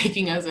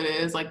painstaking as it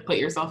is, like put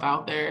yourself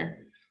out there.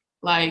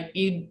 Like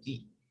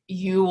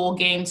you will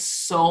gain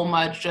so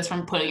much just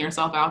from putting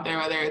yourself out there,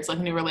 whether it's like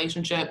new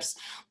relationships,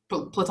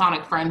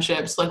 platonic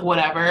friendships, like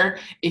whatever.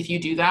 If you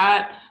do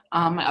that,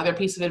 my other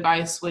piece of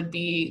advice would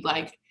be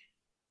like,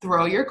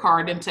 throw your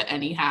card into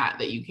any hat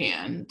that you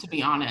can, to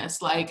be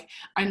honest. Like,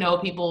 I know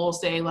people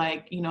say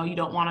like, you know, you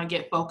don't want to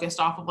get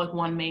focused off of like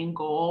one main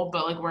goal,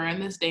 but like we're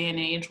in this day and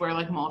age where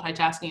like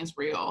multitasking is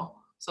real.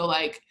 So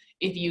like,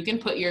 if you can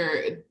put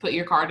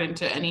your card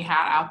into any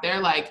hat out there,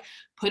 like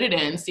put it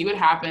in, see what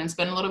happens,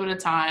 spend a little bit of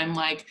time,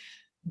 like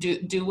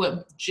do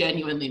what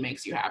genuinely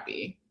makes you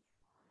happy.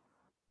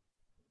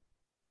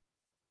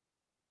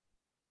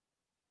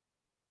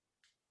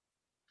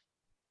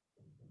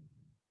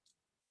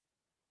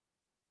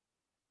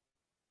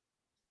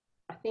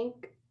 I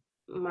think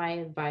my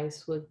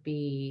advice would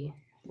be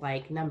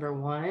like, number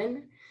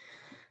one,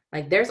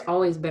 like there's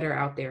always better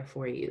out there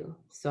for you.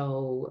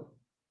 So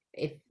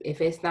if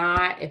it's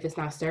not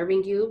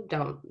serving you,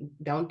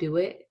 don't do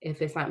it.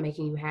 If it's not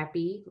making you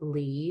happy,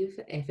 leave.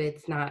 If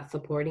it's not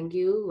supporting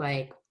you,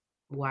 like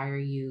why are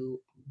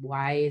you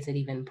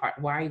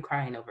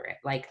crying over it?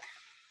 Like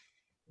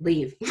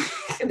leave.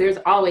 There's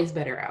always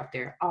better out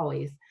there,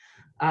 always.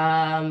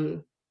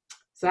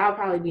 So that would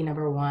probably be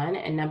number one.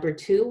 And number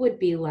two would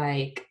be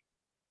like,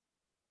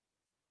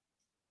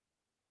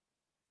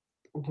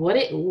 what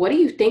do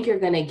you think you're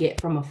going to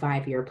get from a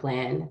 5-year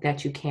plan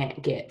that you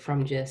can't get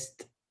from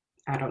just,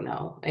 I don't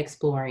know,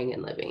 exploring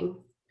and living?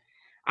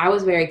 I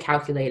was very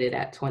calculated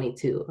at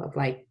 22 of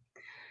like,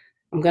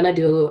 I'm going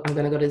to go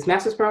to this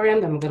master's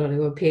program, then I'm going to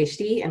do a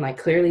PhD. And like,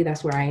 clearly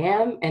that's where I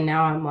am. And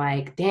now I'm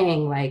like,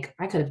 dang, like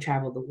I could have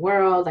traveled the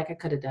world. Like I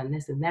could have done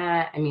this and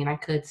that. I mean, I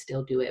could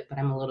still do it, but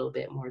I'm a little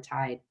bit more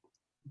tied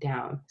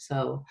down.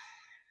 So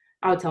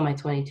I would tell my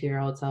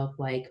 22-year-old self,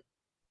 like,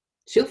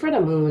 shoot for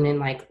the moon and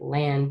like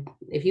land.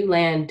 If you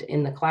land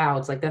in the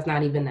clouds, like that's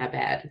not even that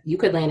bad. You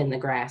could land in the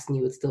grass and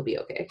you would still be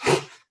okay.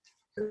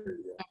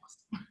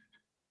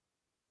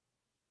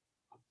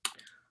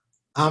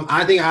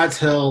 I think I'd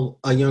tell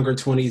a younger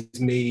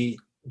 20s me,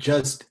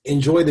 just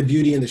enjoy the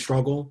beauty in the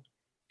struggle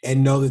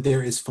and know that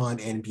there is fun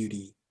and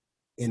beauty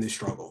in the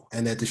struggle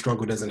and that the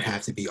struggle doesn't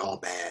have to be all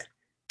bad.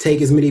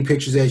 Take as many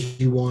pictures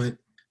as you want.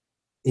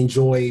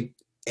 Enjoy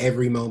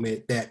every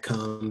moment that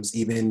comes,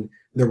 even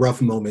the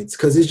rough moments,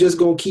 because it's just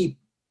going to keep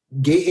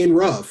getting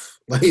rough.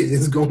 Like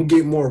it's going to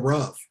get more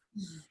rough.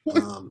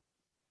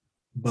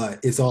 But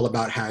it's all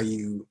about how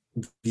you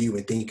view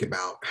and think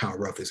about how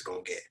rough it's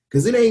going to get.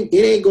 Because it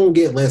ain't going to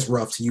get less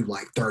rough to you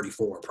like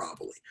 34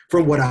 probably,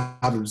 from what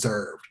I've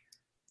observed.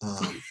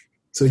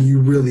 So you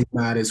really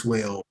might as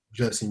well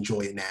just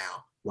enjoy it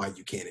now while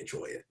you can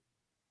enjoy it.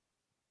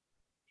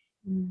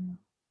 And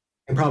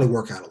probably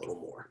work out a little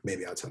more.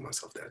 Maybe I'll tell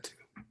myself that too.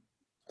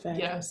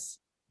 Yes.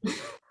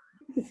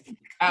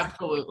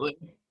 Absolutely.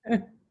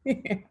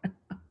 Yeah.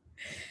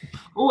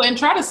 Oh, and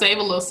try to save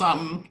a little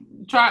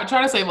something. Try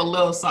to save a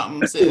little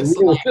something, sis.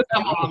 Like,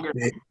 come on, girl.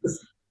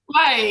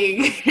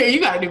 Like,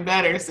 you gotta do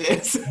better,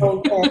 sis.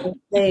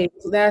 Okay,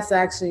 that's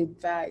actually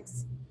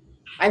facts.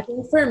 I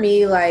think for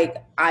me, like,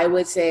 I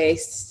would say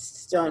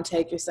don't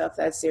take yourself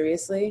that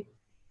seriously.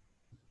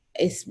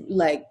 It's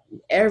like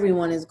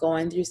everyone is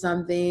going through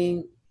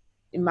something.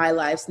 My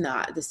life's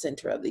not the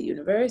center of the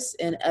universe,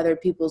 and other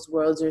people's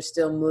worlds are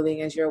still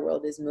moving as your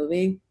world is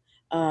moving.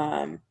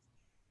 And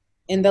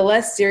the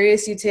less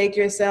serious you take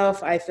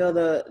yourself, I feel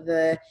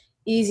the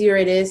easier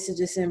it is to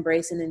just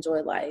embrace and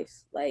enjoy life.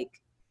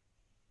 Like,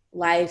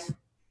 life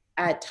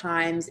at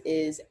times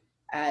is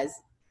as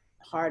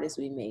hard as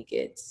we make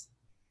it.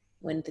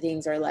 When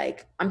things are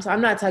like,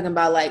 I'm not talking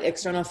about like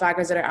external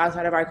factors that are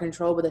outside of our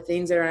control, but the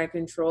things that are in our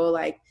control,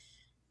 like,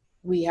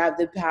 we have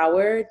the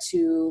power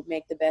to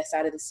make the best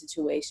out of the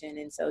situation.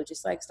 And so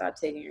just like, stop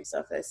taking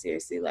yourself that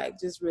seriously. Like,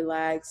 just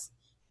relax,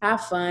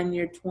 have fun.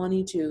 You're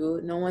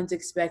 22. No one's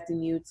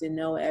expecting you to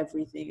know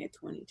everything at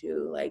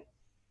 22. Like,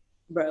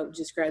 bro,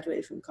 just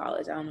graduated from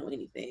college. I don't know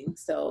anything.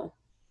 So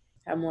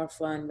have more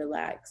fun,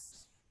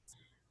 relax.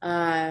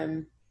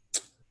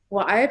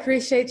 Well, I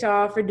appreciate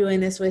y'all for doing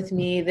this with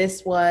me.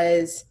 This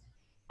was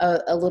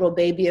a little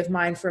baby of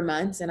mine for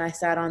months, and I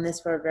sat on this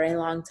for a very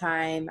long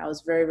time. I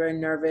was very, very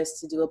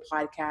nervous to do a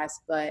podcast,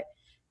 but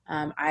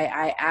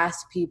I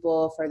asked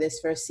people for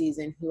this first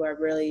season who are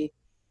really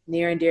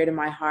near and dear to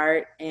my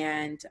heart,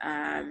 and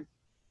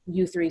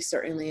you three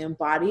certainly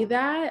embody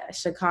that.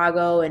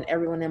 Chicago and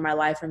everyone in my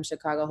life from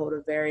Chicago hold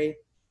a very,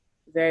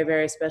 very,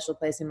 very special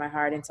place in my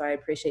heart, and so I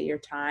appreciate your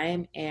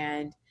time,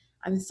 and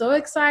I'm so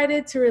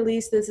excited to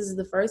release this. This is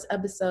the first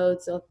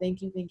episode, so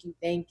thank you, thank you,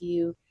 thank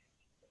you.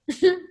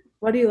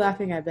 What are you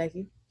laughing at,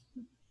 Becky?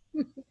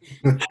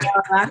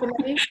 Laughing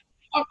at me?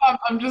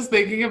 I'm just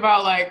thinking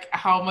about like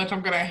how much I'm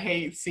gonna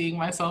hate seeing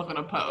myself in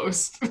a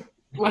post.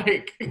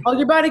 Like, oh,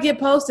 you're about to get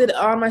posted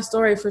on my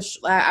story for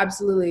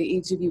absolutely,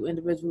 each of you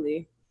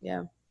individually.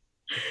 Yeah.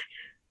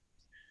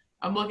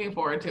 I'm looking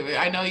forward to it.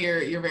 I know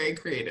you're very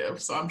creative,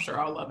 so I'm sure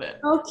I'll love it.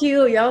 Oh,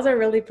 cute. Y'all's are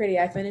really pretty.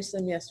 I finished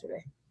them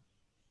yesterday.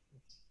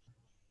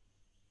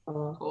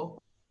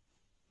 Cool.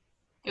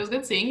 It was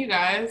good seeing you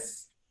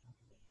guys.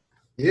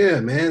 Yeah,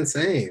 man,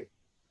 same.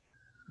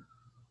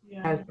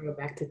 Yeah. I go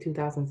back to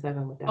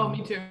 2007 with that. Oh,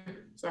 me too.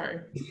 Sorry.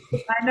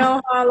 I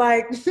know how,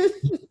 like,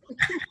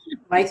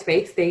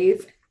 MySpace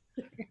days.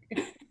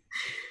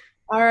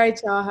 All right,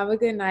 y'all. Have a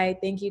good night.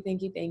 Thank you,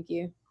 thank you, thank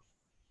you.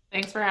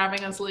 Thanks for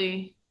having us,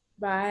 Lee.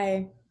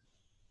 Bye.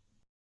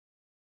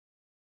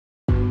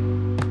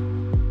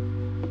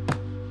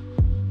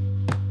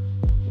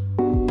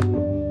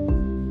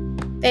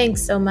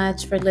 Thanks so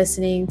much for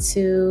listening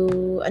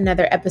to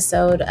another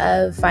episode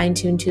of Fine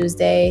Tune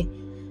Tuesday.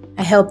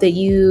 I hope that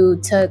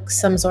you took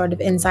some sort of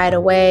insight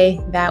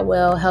away that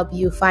will help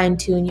you fine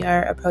tune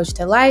your approach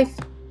to life.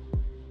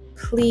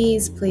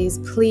 Please, please,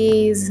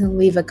 please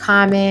leave a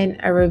comment,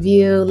 a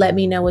review. Let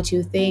me know what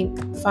you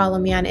think. Follow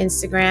me on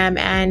Instagram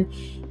and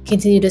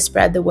continue to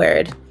spread the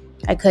word.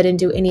 I couldn't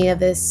do any of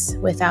this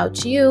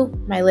without you,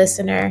 my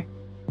listener.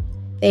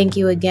 Thank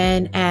you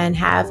again, and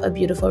have a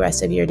beautiful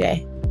rest of your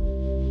day.